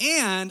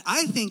 And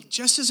I think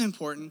just as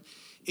important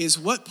is,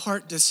 what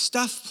part does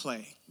stuff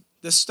play?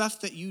 The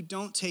stuff that you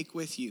don't take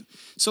with you.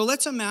 So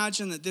let's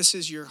imagine that this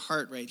is your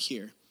heart right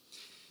here.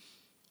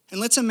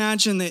 And let's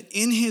imagine that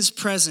in his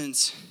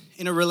presence,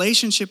 in a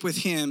relationship with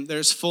him,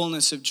 there's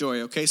fullness of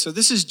joy, okay? So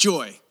this is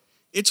joy.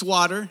 It's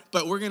water,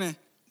 but we're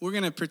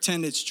gonna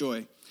pretend it's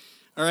joy.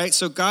 All right,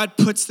 so God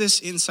puts this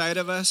inside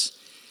of us.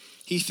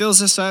 He fills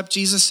us up.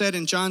 Jesus said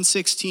in John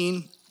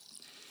 16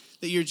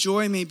 that your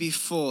joy may be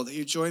full, that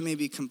your joy may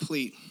be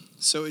complete.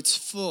 So it's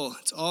full.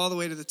 It's all the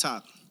way to the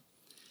top.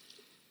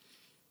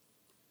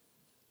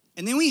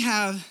 And then we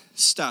have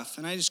stuff.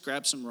 And I just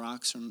grabbed some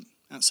rocks from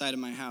outside of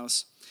my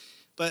house.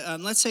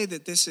 But let's say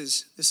that this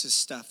is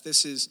stuff.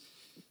 This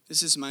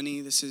is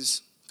money. This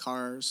is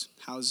cars,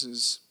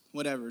 houses,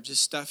 whatever.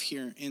 Just stuff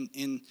here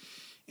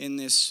in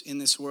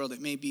this world.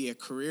 It may be a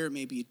career, it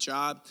may be a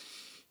job,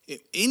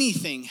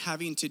 anything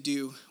having to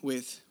do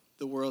with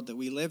the world that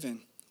we live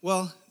in.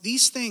 Well,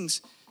 these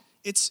things,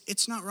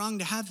 it's not wrong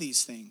to have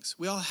these things.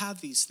 We all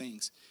have these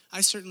things. I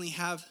certainly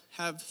have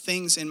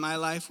things in my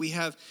life.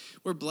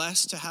 We're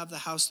blessed to have the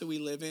house that we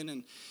live in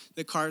and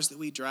the cars that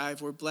we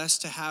drive. We're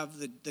blessed to have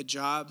the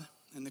job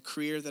and the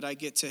career that I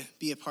get to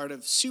be a part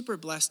of. Super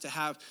blessed to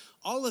have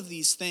all of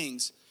these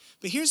things.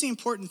 But here's the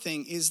important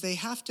thing, is they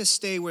have to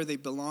stay where they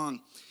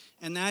belong,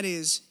 and that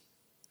is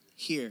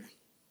here.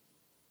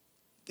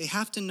 They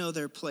have to know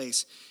their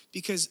place,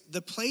 because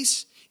the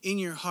place in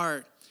your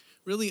heart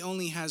really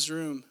only has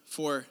room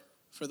for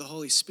the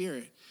Holy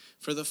Spirit,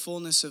 for the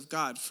fullness of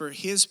God, for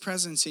his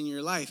presence in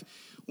your life.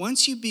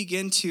 Once you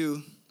begin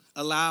to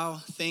allow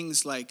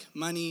things like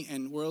money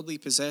and worldly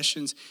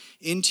possessions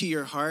into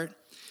your heart,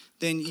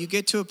 then you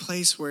get to a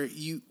place where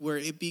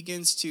it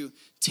begins to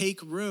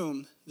take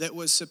room that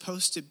was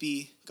supposed to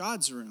be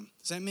God's room.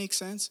 Does that make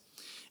sense?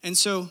 And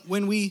so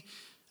when we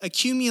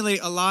accumulate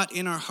a lot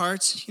in our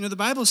hearts, the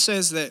Bible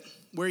says that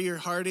where your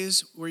heart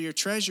is, where your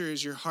treasure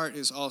is, your heart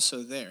is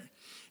also there.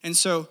 And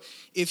so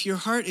if your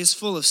heart is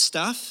full of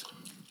stuff,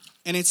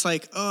 and it's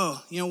like,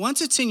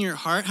 once it's in your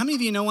heart, how many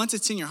of you know once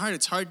it's in your heart,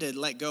 it's hard to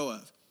let go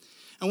of?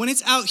 And when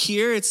it's out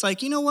here, it's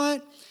like, you know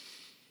what?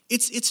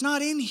 It's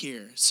not in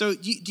here. So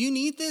do you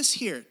need this?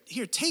 Here,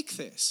 take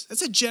this.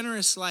 That's a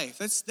generous life.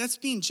 That's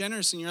being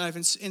generous in your life.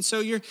 And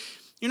so you're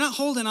not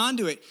holding on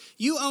to it.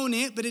 You own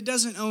it, but it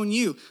doesn't own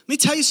you. Let me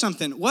tell you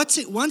something. Once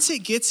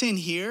it gets in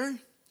here,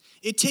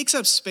 it takes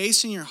up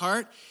space in your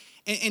heart,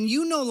 and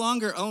you no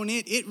longer own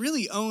it. It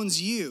really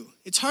owns you.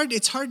 It's hard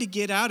to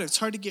get out of. It's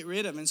hard to get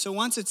rid of. And so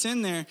once it's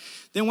in there,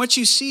 then what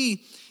you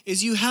see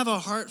is you have a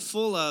heart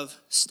full of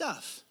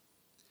stuff.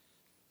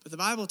 But the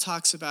Bible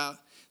talks about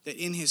that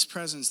in his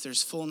presence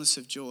there's fullness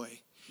of joy,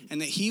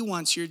 and that he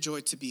wants your joy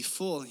to be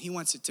full, and he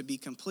wants it to be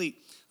complete.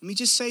 Let me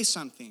just say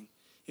something.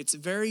 It's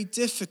very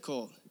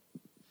difficult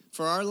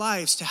for our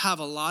lives to have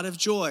a lot of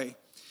joy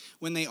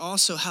when they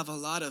also have a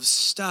lot of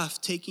stuff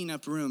taking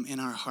up room in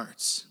our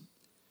hearts.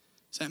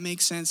 Does that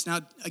make sense? Now,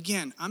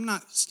 again, I'm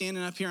not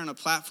standing up here on a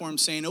platform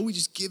saying, we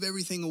just give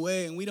everything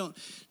away and we don't.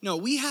 No,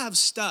 we have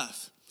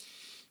stuff.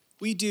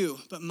 We do.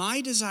 But my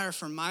desire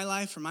for my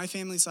life, for my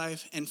family's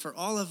life, and for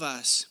all of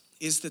us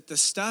is that the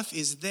stuff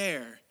is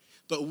there,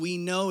 but we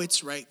know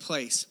its right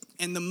place.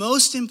 And the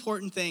most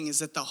important thing is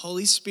that the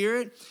Holy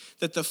Spirit,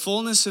 that the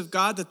fullness of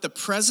God, that the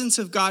presence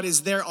of God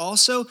is there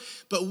also,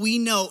 but we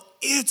know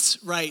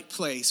its right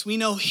place. We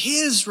know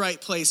his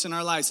right place in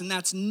our lives, and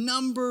that's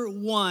number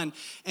one,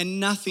 and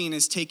nothing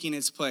is taking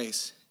its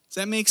place. Does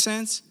that make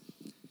sense?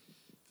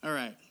 All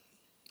right.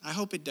 I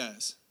hope it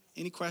does.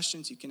 Any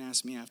questions, you can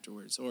ask me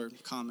afterwards, or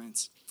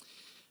comments.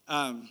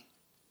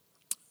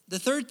 The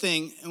third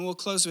thing, and we'll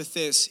close with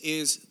this,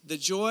 is the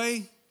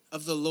joy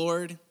of the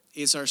Lord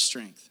is our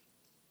strength.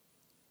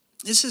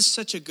 This is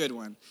such a good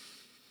one.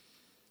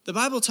 The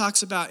Bible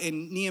talks about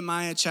in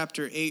Nehemiah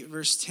chapter 8,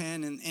 verse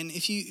 10, and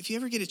if you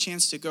ever get a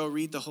chance to go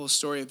read the whole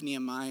story of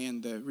Nehemiah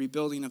and the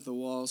rebuilding of the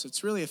walls,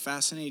 it's really a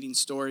fascinating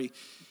story.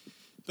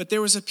 But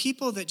there was a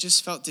people that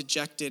just felt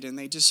dejected, and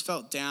they just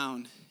felt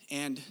down,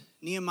 and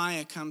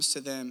Nehemiah comes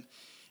to them,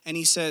 and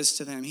he says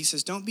to them,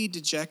 don't be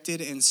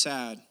dejected and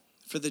sad,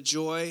 for the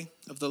joy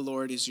of the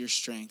Lord is your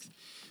strength.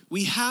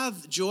 We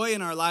have joy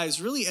in our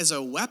lives really as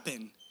a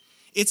weapon.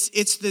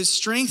 It's the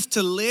strength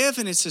to live,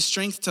 and it's the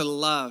strength to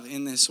love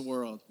in this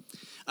world.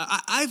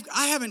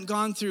 I haven't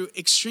gone through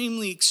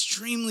extremely,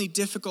 extremely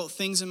difficult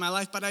things in my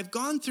life, but I've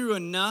gone through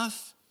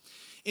enough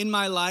in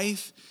my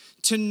life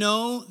to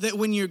know that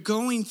when you're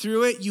going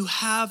through it, you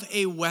have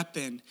a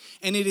weapon,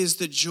 and it is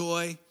the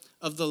joy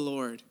of the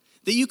Lord.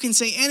 That you can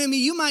say, enemy,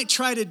 you might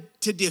try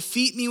to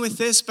defeat me with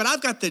this, but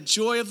I've got the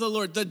joy of the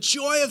Lord, the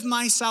joy of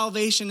my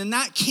salvation, and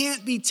that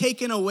can't be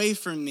taken away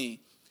from me.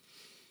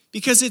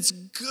 Because it's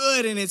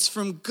good and it's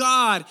from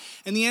God,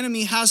 and the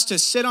enemy has to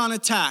sit on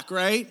attack,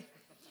 right?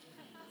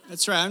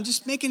 That's right. I'm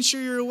just making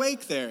sure you're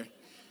awake there.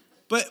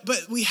 But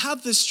we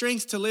have the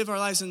strength to live our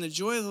lives, and the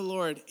joy of the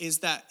Lord is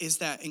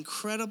that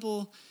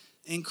incredible,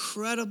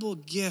 incredible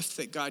gift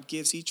that God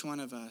gives each one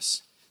of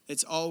us.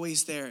 It's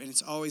always there, and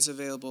it's always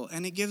available,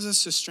 and it gives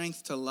us the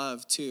strength to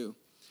love too.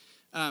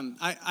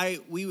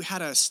 We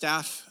had a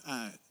staff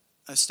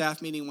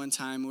meeting one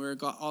time. We were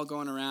all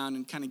going around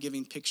and kind of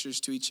giving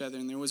pictures to each other,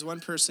 and there was one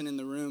person in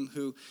the room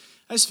who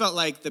I just felt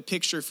like the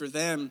picture for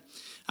them.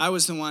 I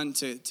was the one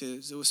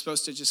was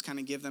supposed to just kind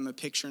of give them a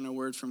picture and a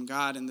word from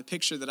God, and the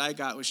picture that I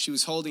got was she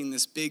was holding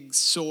this big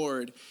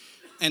sword,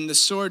 and the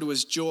sword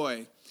was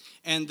joy.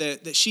 And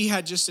that she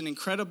had just an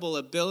incredible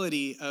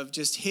ability of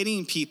just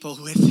hitting people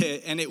with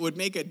it, and it would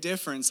make a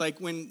difference. Like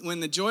when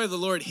the joy of the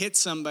Lord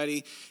hits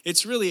somebody,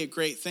 it's really a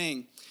great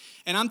thing.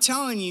 And I'm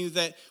telling you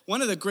that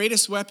one of the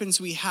greatest weapons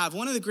we have,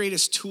 one of the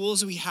greatest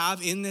tools we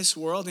have in this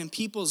world, in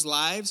people's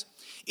lives,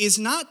 is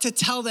not to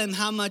tell them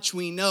how much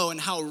we know and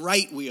how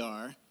right we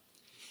are.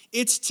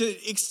 It's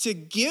to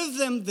give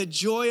them the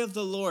joy of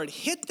the Lord.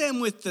 Hit them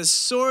with the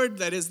sword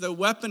that is the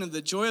weapon of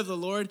the joy of the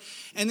Lord,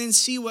 and then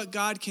see what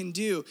God can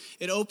do.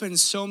 It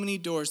opens so many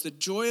doors. The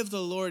joy of the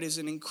Lord is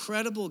an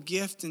incredible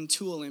gift and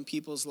tool in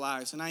people's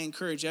lives, and I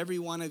encourage every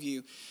one of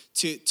you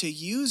to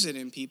use it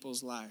in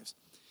people's lives.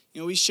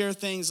 We share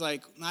things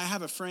like, I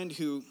have a friend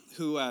who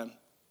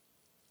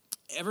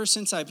ever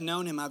since I've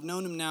known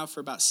him now for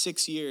about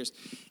 6 years,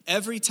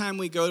 every time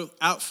we go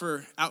out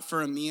for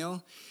a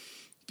meal,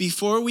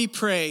 before we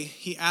pray,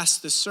 he asks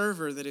the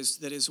server that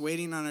is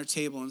waiting on our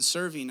table and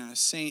serving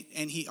us,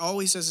 and he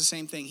always does the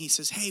same thing. He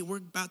says, hey, we're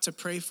about to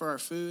pray for our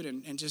food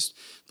and just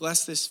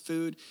bless this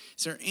food.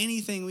 Is there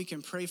anything we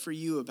can pray for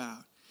you about?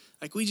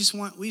 Like, we just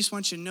want you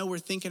to know we're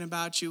thinking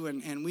about you,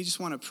 and we just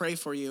want to pray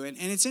for you. And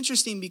it's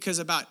interesting because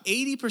about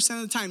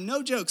 80% of the time,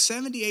 no joke,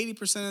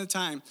 70-80% of the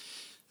time,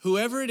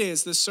 whoever it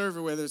is, the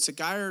server, whether it's a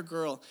guy or a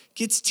girl,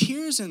 gets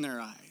tears in their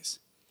eyes.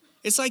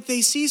 It's like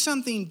they see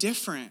something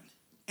different.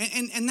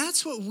 And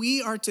that's what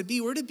we are to be.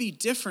 We're to be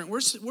different.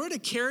 We're to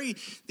carry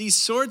these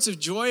swords of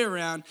joy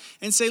around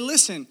and say,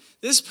 listen,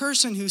 this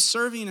person who's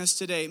serving us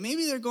today,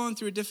 maybe they're going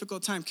through a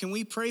difficult time. Can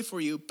we pray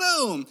for you?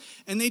 Boom.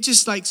 And they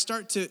just like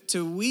start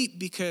to weep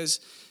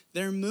because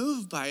they're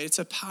moved by it. It's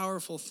a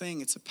powerful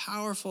thing. It's a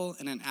powerful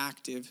and an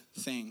active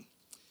thing.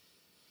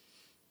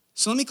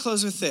 So let me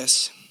close with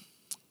this.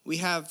 We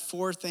have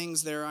 4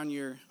 things there on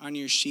your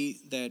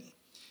sheet that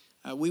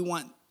we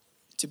want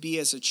to be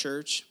as a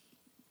church.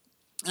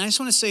 And I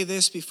just want to say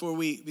this before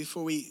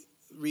we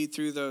read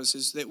through those,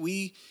 is that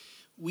we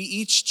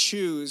each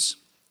choose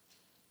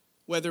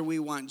whether we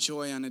want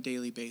joy on a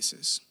daily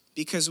basis,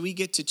 because we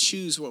get to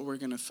choose what we're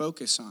going to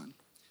focus on.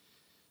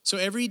 So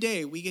every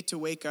day we get to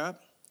wake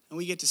up and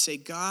we get to say,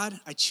 God,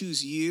 I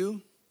choose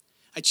you.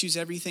 I choose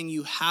everything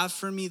you have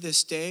for me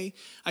this day.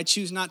 I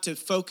choose not to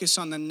focus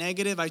on the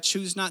negative. I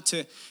choose not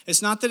to,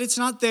 it's not that it's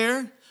not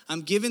there.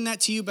 I'm giving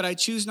that to you, but I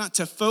choose not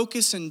to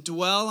focus and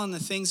dwell on the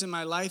things in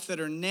my life that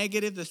are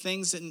negative, the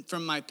things that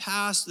from my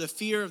past, the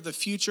fear of the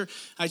future.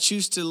 I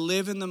choose to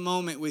live in the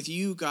moment with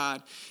you,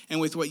 God, and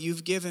with what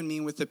you've given me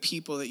and with the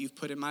people that you've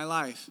put in my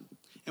life.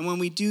 And when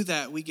we do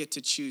that, we get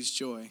to choose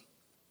joy.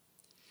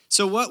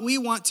 So what we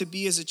want to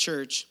be as a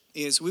church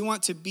is we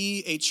want to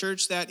be a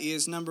church that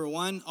is, number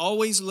 1,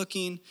 always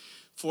looking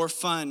for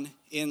fun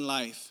in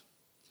life.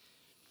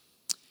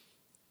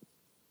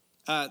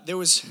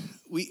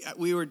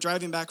 We were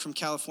driving back from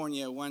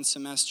California one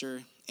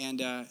semester,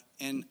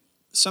 and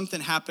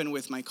something happened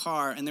with my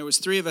car, and there was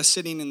 3 of us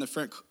sitting in the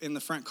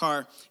front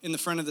car. In the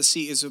front of the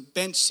seat is a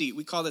bench seat.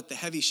 We called it the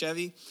heavy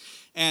Chevy,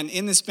 and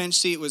in this bench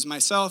seat was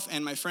myself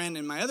and my friend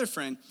and my other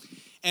friend.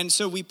 And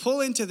so we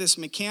pull into this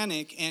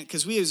mechanic, and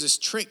because we had this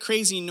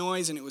crazy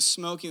noise and it was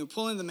smoking, we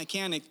pull into the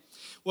mechanic.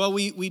 Well,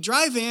 we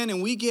drive in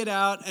and we get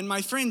out, and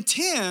my friend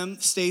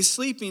Tim stays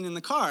sleeping in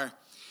the car.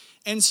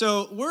 And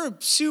so we're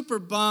super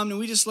bummed, and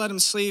we just let him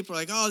sleep. We're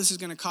like, oh, this is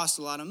going to cost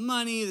a lot of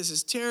money. This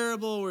is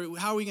terrible.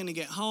 How are we going to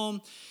get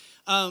home?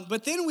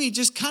 But then we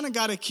just kind of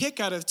got a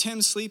kick out of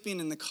Tim sleeping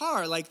in the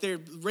car. Like, they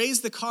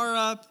raised the car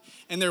up,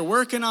 and they're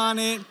working on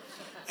it,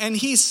 and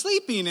he's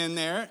sleeping in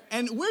there.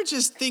 And we're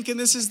just thinking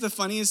this is the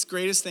funniest,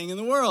 greatest thing in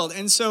the world.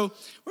 And so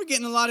we're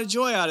getting a lot of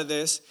joy out of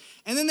this.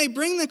 And then they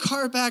bring the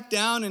car back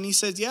down, and he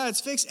says, yeah, it's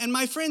fixed. And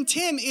my friend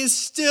Tim is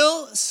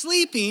still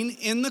sleeping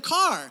in the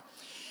car.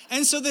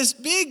 And so this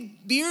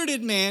big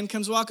bearded man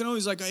comes walking over.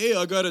 He's like, hey,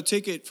 I got a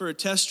ticket for a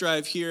test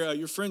drive here.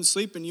 Your friend's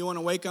sleeping. You want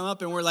to wake him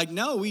up? And we're like,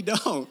 no, we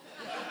don't.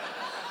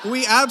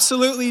 We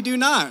absolutely do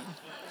not.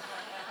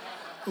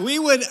 We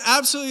would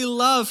absolutely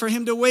love for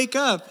him to wake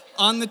up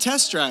on the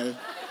test drive,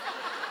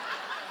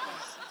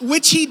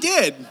 which he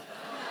did.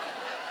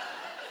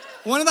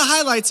 One of the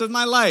highlights of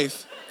my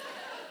life.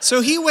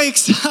 So he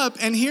wakes up,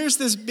 and here's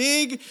this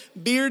big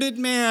bearded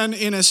man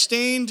in a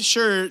stained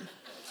shirt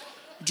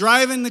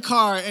driving the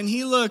car, and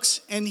he looks,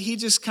 and he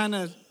just kind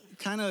of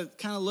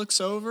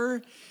looks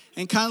over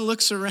and kind of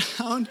looks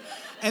around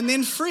and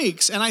then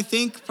freaks. And I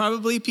think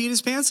probably peed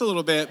his pants a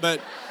little bit,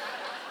 but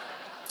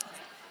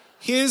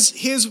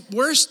his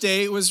worst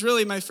day was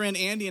really my friend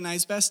Andy and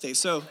I's best day.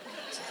 So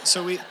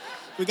we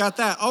got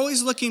that.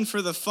 Always looking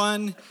for the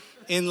fun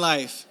in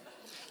life.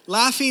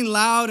 Laughing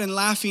loud and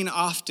laughing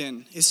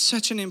often is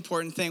such an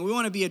important thing. We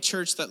want to be a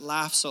church that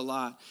laughs a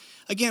lot.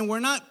 Again, we're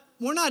not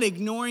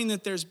ignoring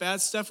that there's bad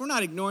stuff. We're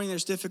not ignoring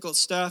there's difficult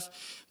stuff.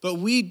 But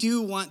we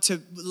do want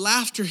to,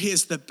 laughter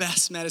is the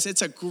best medicine.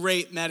 It's a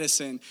great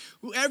medicine.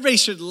 Everybody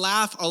should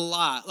laugh a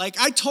lot. Like,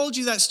 I told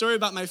you that story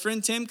about my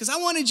friend Tim because I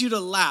wanted you to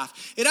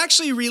laugh. It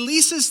actually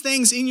releases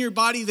things in your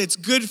body that's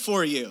good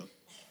for you.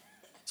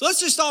 So let's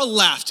just all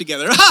laugh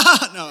together.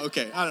 No,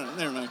 okay, I don't know,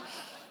 never mind.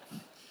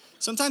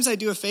 Sometimes I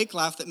do a fake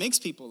laugh that makes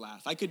people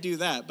laugh. I could do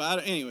that,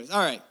 but anyways,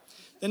 all right.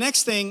 The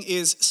next thing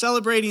is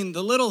celebrating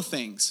the little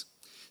things.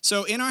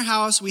 So in our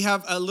house, we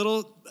have a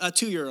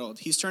 2-year-old.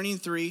 He's turning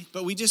 3,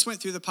 but we just went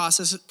through the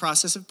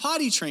process of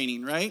potty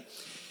training, right?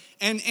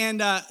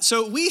 And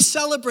so we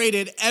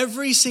celebrated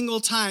every single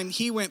time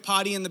he went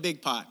potty in the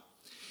big pot.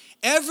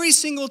 Every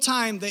single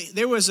time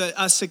there was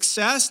a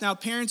success. Now,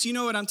 parents, you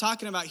know what I'm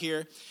talking about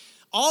here.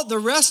 All the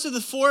rest of the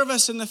 4 of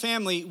us in the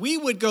family, we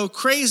would go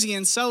crazy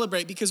and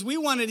celebrate because we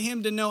wanted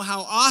him to know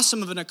how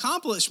awesome of an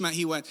accomplishment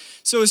he went.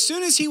 So as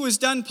soon as he was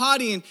done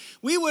pottying,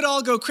 we would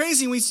all go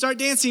crazy and we'd start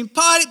dancing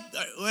potty.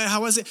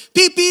 How was it?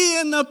 Pee-pee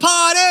in the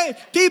potty,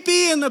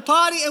 pee-pee in the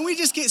potty. And we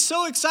just get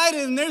so excited.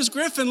 And there's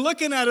Griffin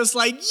looking at us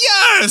like,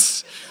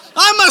 yes,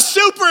 I'm a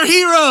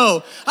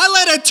superhero. I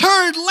let a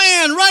turd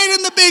land right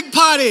in the big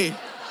potty.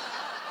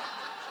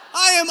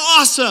 I am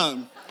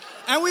awesome.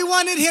 And we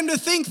wanted him to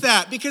think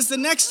that, because the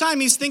next time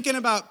he's thinking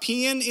about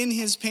peeing in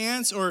his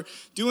pants or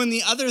doing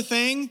the other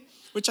thing,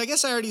 which I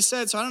guess I already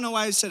said, so I don't know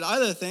why I said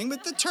other thing,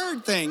 but the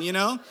turd thing, you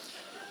know?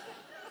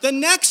 The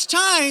next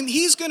time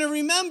he's going to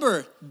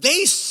remember,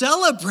 they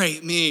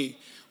celebrate me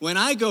when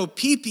I go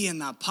pee-pee in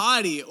the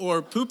potty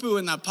or poo-poo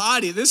in the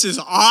potty. This is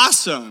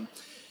awesome.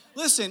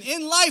 Listen,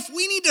 in life,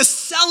 we need to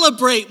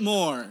celebrate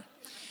more.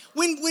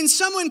 When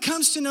someone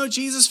comes to know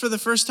Jesus for the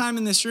first time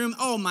in this room,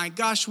 oh my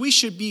gosh, we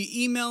should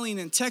be emailing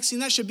and texting.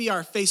 That should be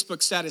our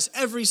Facebook status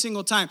every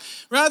single time,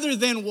 rather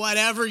than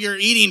whatever you're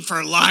eating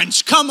for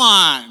lunch. Come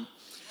on.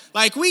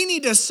 Like, we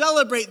need to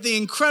celebrate the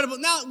incredible.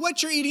 Now,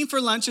 what you're eating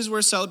for lunch is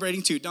worth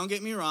celebrating too. Don't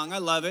get me wrong. I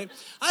love it.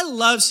 I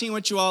love seeing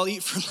what you all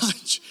eat for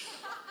lunch.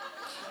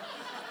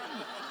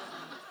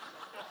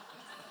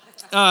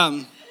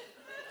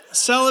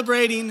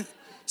 Celebrating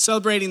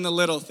the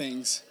little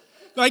things.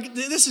 Like,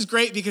 this is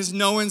great because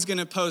no one's going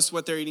to post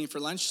what they're eating for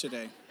lunch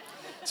today.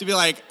 To be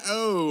like,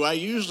 oh, I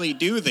usually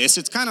do this.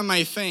 It's kind of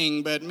my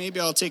thing, but maybe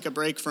I'll take a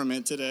break from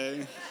it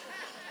today.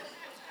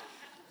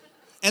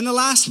 And the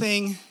last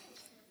thing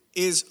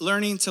is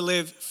learning to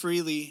live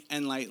freely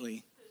and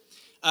lightly.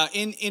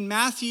 In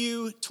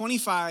Matthew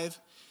 25,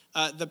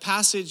 the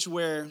passage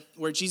where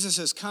Jesus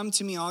says, come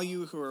to me, all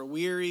you who are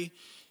weary,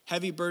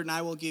 heavy burden,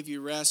 I will give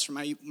you rest. For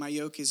my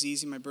yoke is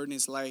easy, my burden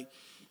is light.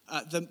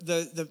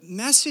 The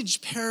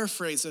message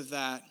paraphrase of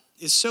that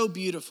is so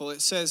beautiful.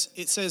 It says,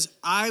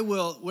 I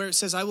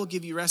will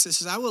give you rest. It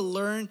says, I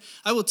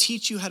will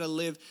teach you how to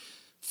live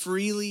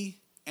freely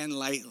and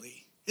lightly.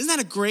 Isn't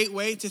that a great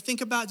way to think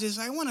about this?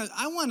 I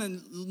want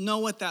to know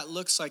what that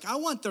looks like. I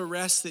want the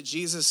rest that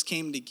Jesus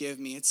came to give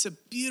me. It's a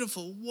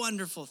beautiful,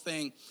 wonderful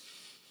thing.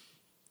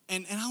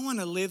 And I want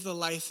to live the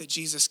life that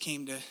Jesus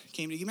came to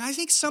give me. I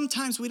think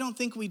sometimes we don't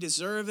think we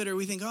deserve it, or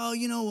we think, oh,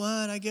 you know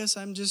what? I guess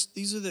this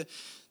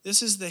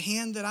is the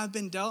hand that I've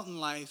been dealt in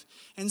life.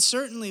 And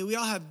certainly we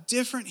all have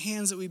different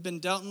hands that we've been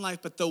dealt in life,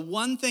 but the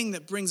one thing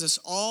that brings us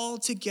all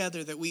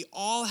together, that we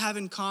all have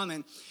in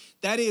common,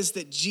 that is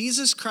that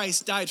Jesus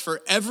Christ died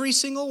for every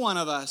single one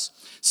of us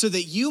so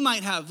that you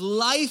might have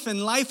life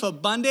and life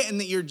abundant and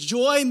that your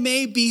joy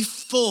may be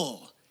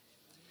full.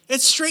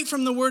 It's straight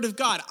from the Word of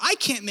God. I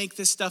can't make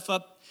this stuff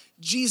up.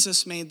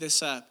 Jesus made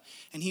this up,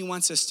 and he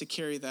wants us to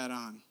carry that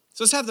on.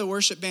 So let's have the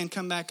worship band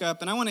come back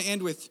up, and I want to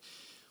end with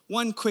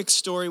one quick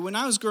story. When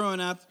I was growing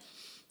up,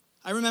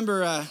 I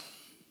remember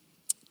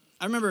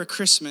a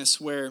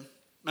Christmas where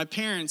my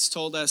parents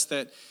told us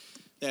that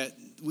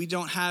we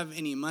don't have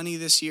any money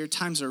this year.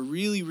 Times are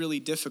really, really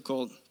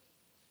difficult.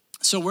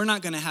 So we're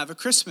not going to have a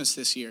Christmas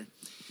this year.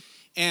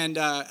 And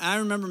I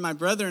remember my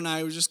brother and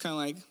I were just kind of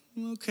like,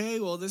 okay,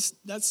 well,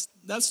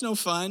 that's no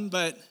fun,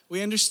 but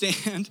we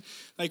understand,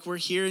 like, we're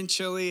here in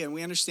Chile, and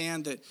we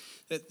understand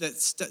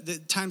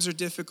that times are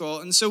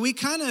difficult. And so we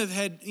kind of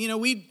had,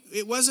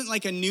 it wasn't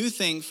like a new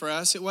thing for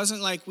us. It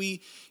wasn't like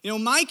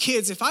my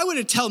kids, if I were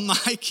to tell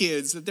my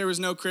kids that there was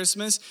no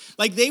Christmas,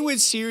 like, they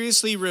would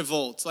seriously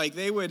revolt. Like,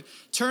 they would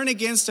turn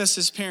against us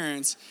as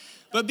parents.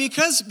 But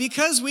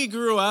because we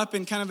grew up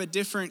in kind of a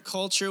different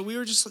culture, we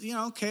were just,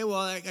 okay, well,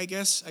 I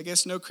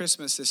guess no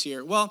Christmas this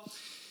year. Well,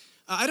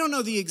 I don't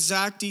know the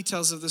exact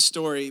details of the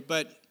story,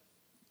 but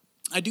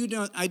I do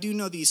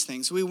know these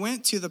things. We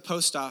went to the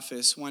post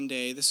office one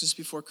day. This was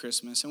before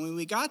Christmas. And when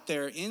we got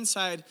there,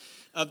 inside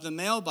of the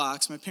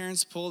mailbox, my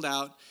parents pulled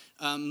out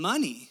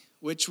money,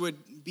 which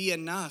would be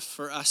enough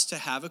for us to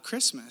have a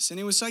Christmas. And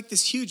it was like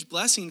this huge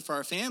blessing for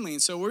our family.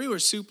 And so we were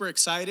super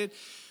excited.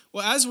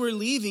 Well, as we're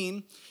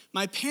leaving,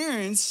 my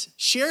parents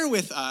share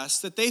with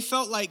us that they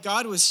felt like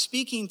God was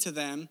speaking to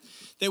them,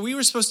 that we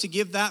were supposed to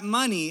give that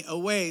money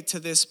away to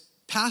this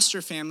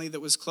pastor family that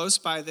was close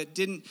by that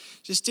didn't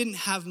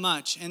have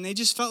much, and they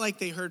just felt like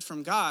they heard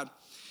from God.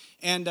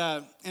 And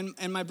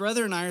my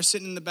brother and I are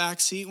sitting in the back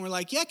seat, and we're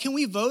like, yeah, can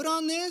we vote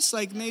on this?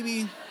 Like,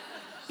 maybe,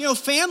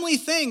 family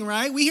thing,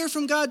 right? We hear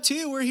from God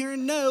too. We're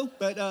hearing no,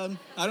 but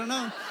I don't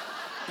know.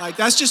 Like,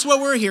 that's just what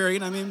we're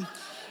hearing. I mean,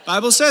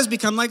 Bible says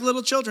become like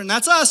little children.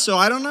 That's us, so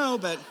I don't know,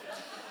 but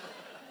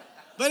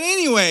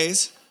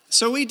anyways,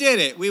 so we did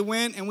it. We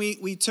went and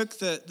we took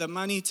the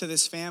money to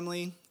this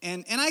family.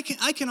 And I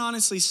can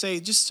honestly say,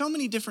 just so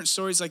many different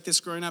stories like this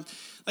growing up.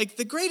 Like,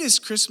 the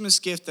greatest Christmas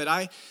gift that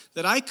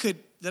I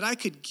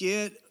could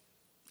get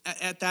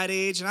at that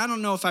age, and I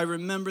don't know if I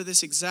remember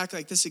this exactly,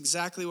 like this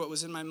exactly what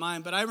was in my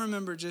mind, but I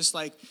remember just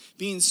like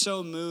being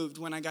so moved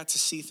when I got to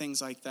see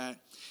things like that.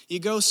 You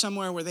go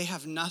somewhere where they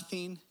have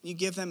nothing, you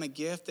give them a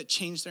gift that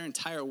changed their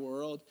entire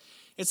world.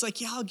 It's like,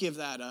 yeah, I'll give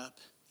that up.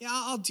 Yeah,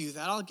 I'll do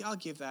that. I'll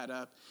give that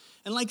up.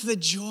 And like the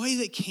joy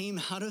that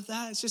came out of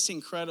that, it's just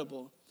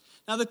incredible.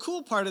 Now, the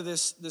cool part of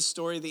this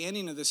story, the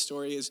ending of this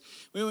story, is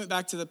we went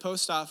back to the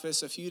post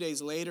office a few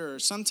days later or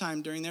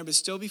sometime during there, but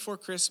still before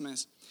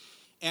Christmas.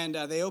 And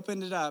they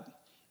opened it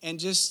up, and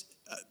just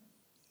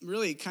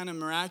really kind of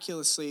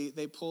miraculously,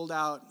 they pulled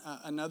out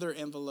another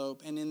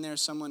envelope, and in there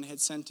someone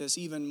had sent us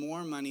even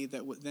more money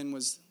than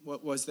was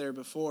what was there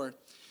before.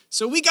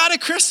 So we got a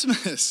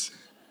Christmas.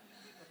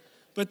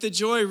 But the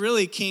joy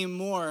really came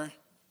more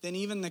than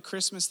even the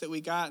Christmas that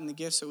we got and the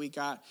gifts that we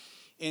got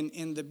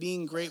in the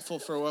being grateful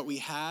for what we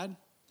had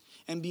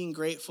and being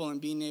grateful and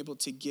being able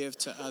to give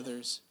to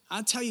others.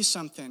 I'll tell you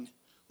something.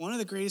 One of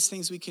the greatest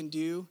things we can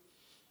do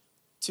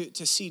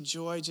to see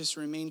joy just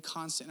remain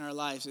constant in our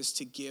lives is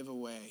to give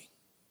away.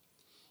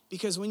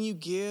 Because when you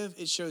give,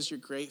 it shows you're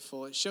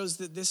grateful. It shows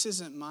that this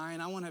isn't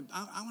mine. I want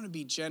to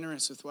be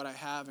generous with what I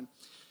have. And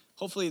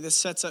hopefully this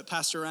sets up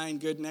Pastor Ryan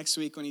good next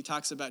week when he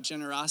talks about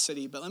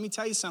generosity. But let me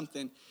tell you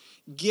something.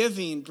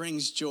 Giving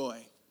brings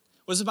joy.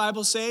 What does the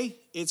Bible say?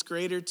 It's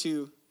greater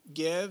to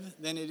give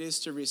than it is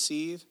to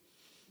receive.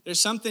 There's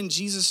something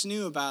Jesus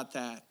knew about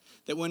that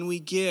when we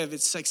give,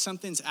 it's like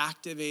something's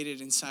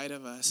activated inside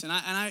of us. And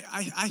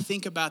I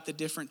think about the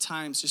different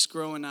times just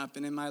growing up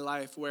and in my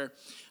life where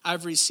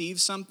I've received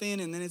something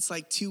and then it's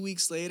like 2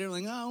 weeks later,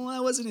 like, oh, well,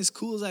 that wasn't as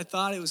cool as I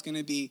thought it was going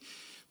to be.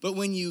 But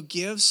when you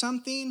give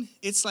something,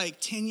 it's like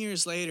 10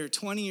 years later,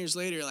 20 years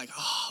later, you're like,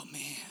 oh,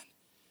 man,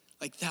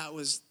 like that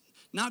was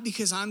not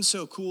because I'm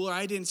so cool or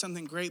I did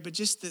something great, but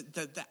just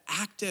the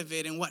act of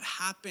it and what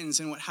happens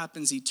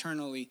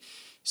eternally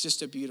is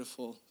just a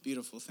beautiful,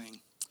 beautiful thing.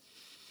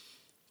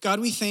 God,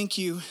 we thank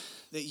you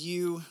that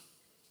you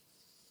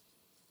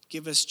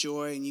give us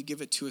joy and you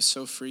give it to us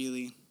so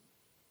freely.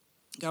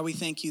 God, we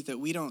thank you that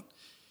we don't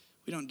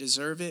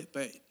deserve it,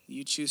 but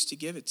you choose to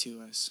give it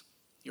to us.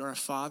 You're our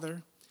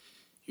Father.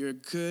 You're a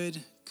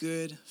good,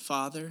 good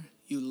Father.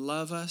 You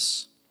love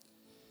us.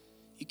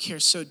 You care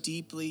so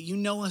deeply. You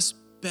know us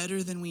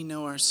better than we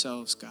know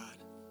ourselves, God.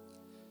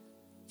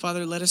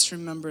 Father, let us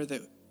remember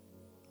that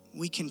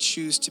we can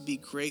choose to be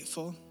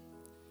grateful.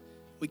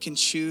 We can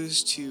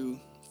choose to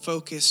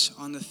focus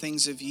on the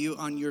things of you,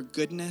 on your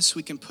goodness.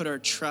 We can put our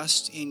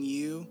trust in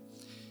you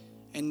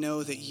and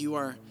know that you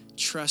are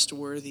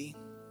trustworthy.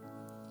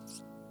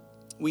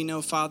 We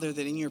know, Father,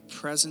 that in your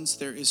presence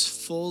there is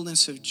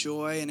fullness of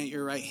joy, and at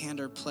your right hand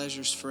are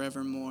pleasures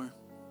forevermore.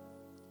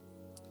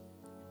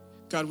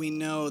 God, we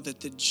know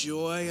that the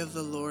joy of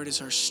the Lord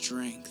is our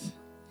strength,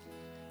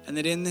 and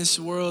that in this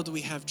world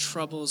we have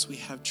troubles, we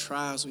have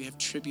trials, we have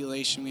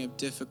tribulation, we have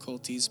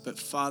difficulties. But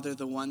Father,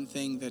 the one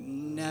thing that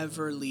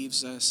never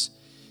leaves us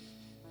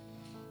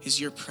is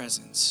your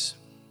presence.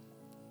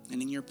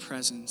 And in your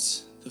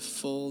presence, the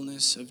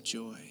fullness of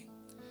joy.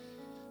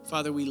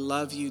 Father, we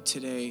love you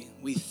today.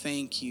 We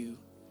thank you.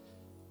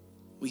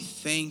 We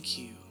thank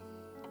you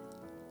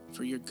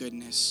for your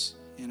goodness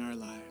in our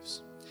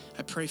lives.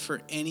 I pray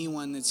for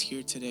anyone that's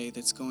here today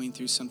that's going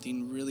through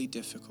something really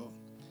difficult.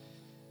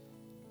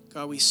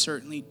 God, we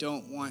certainly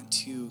don't want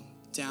to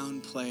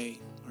downplay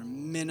or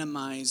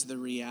minimize the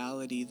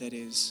reality that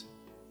is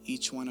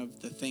each one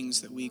of the things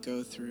that we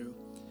go through.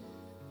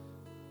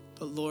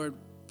 But Lord,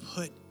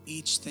 put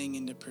each thing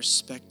into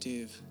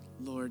perspective,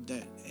 Lord,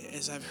 that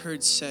as I've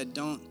heard said,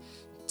 don't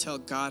tell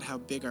God how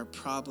big our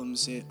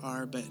problems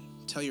are, but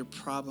tell your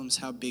problems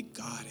how big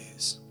God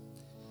is.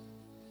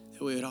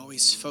 That we would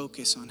always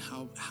focus on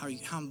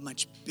how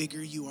much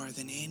bigger you are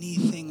than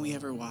anything we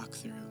ever walk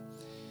through,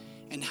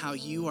 and how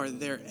you are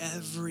there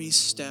every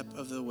step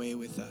of the way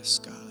with us,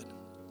 God.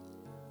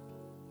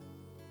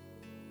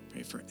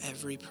 Pray for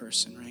every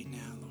person right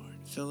now, Lord.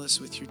 Fill us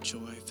with your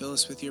joy. Fill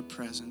us with your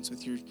presence,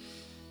 with your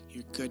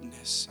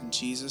goodness. In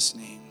Jesus'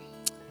 name,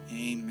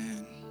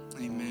 amen.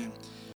 Amen.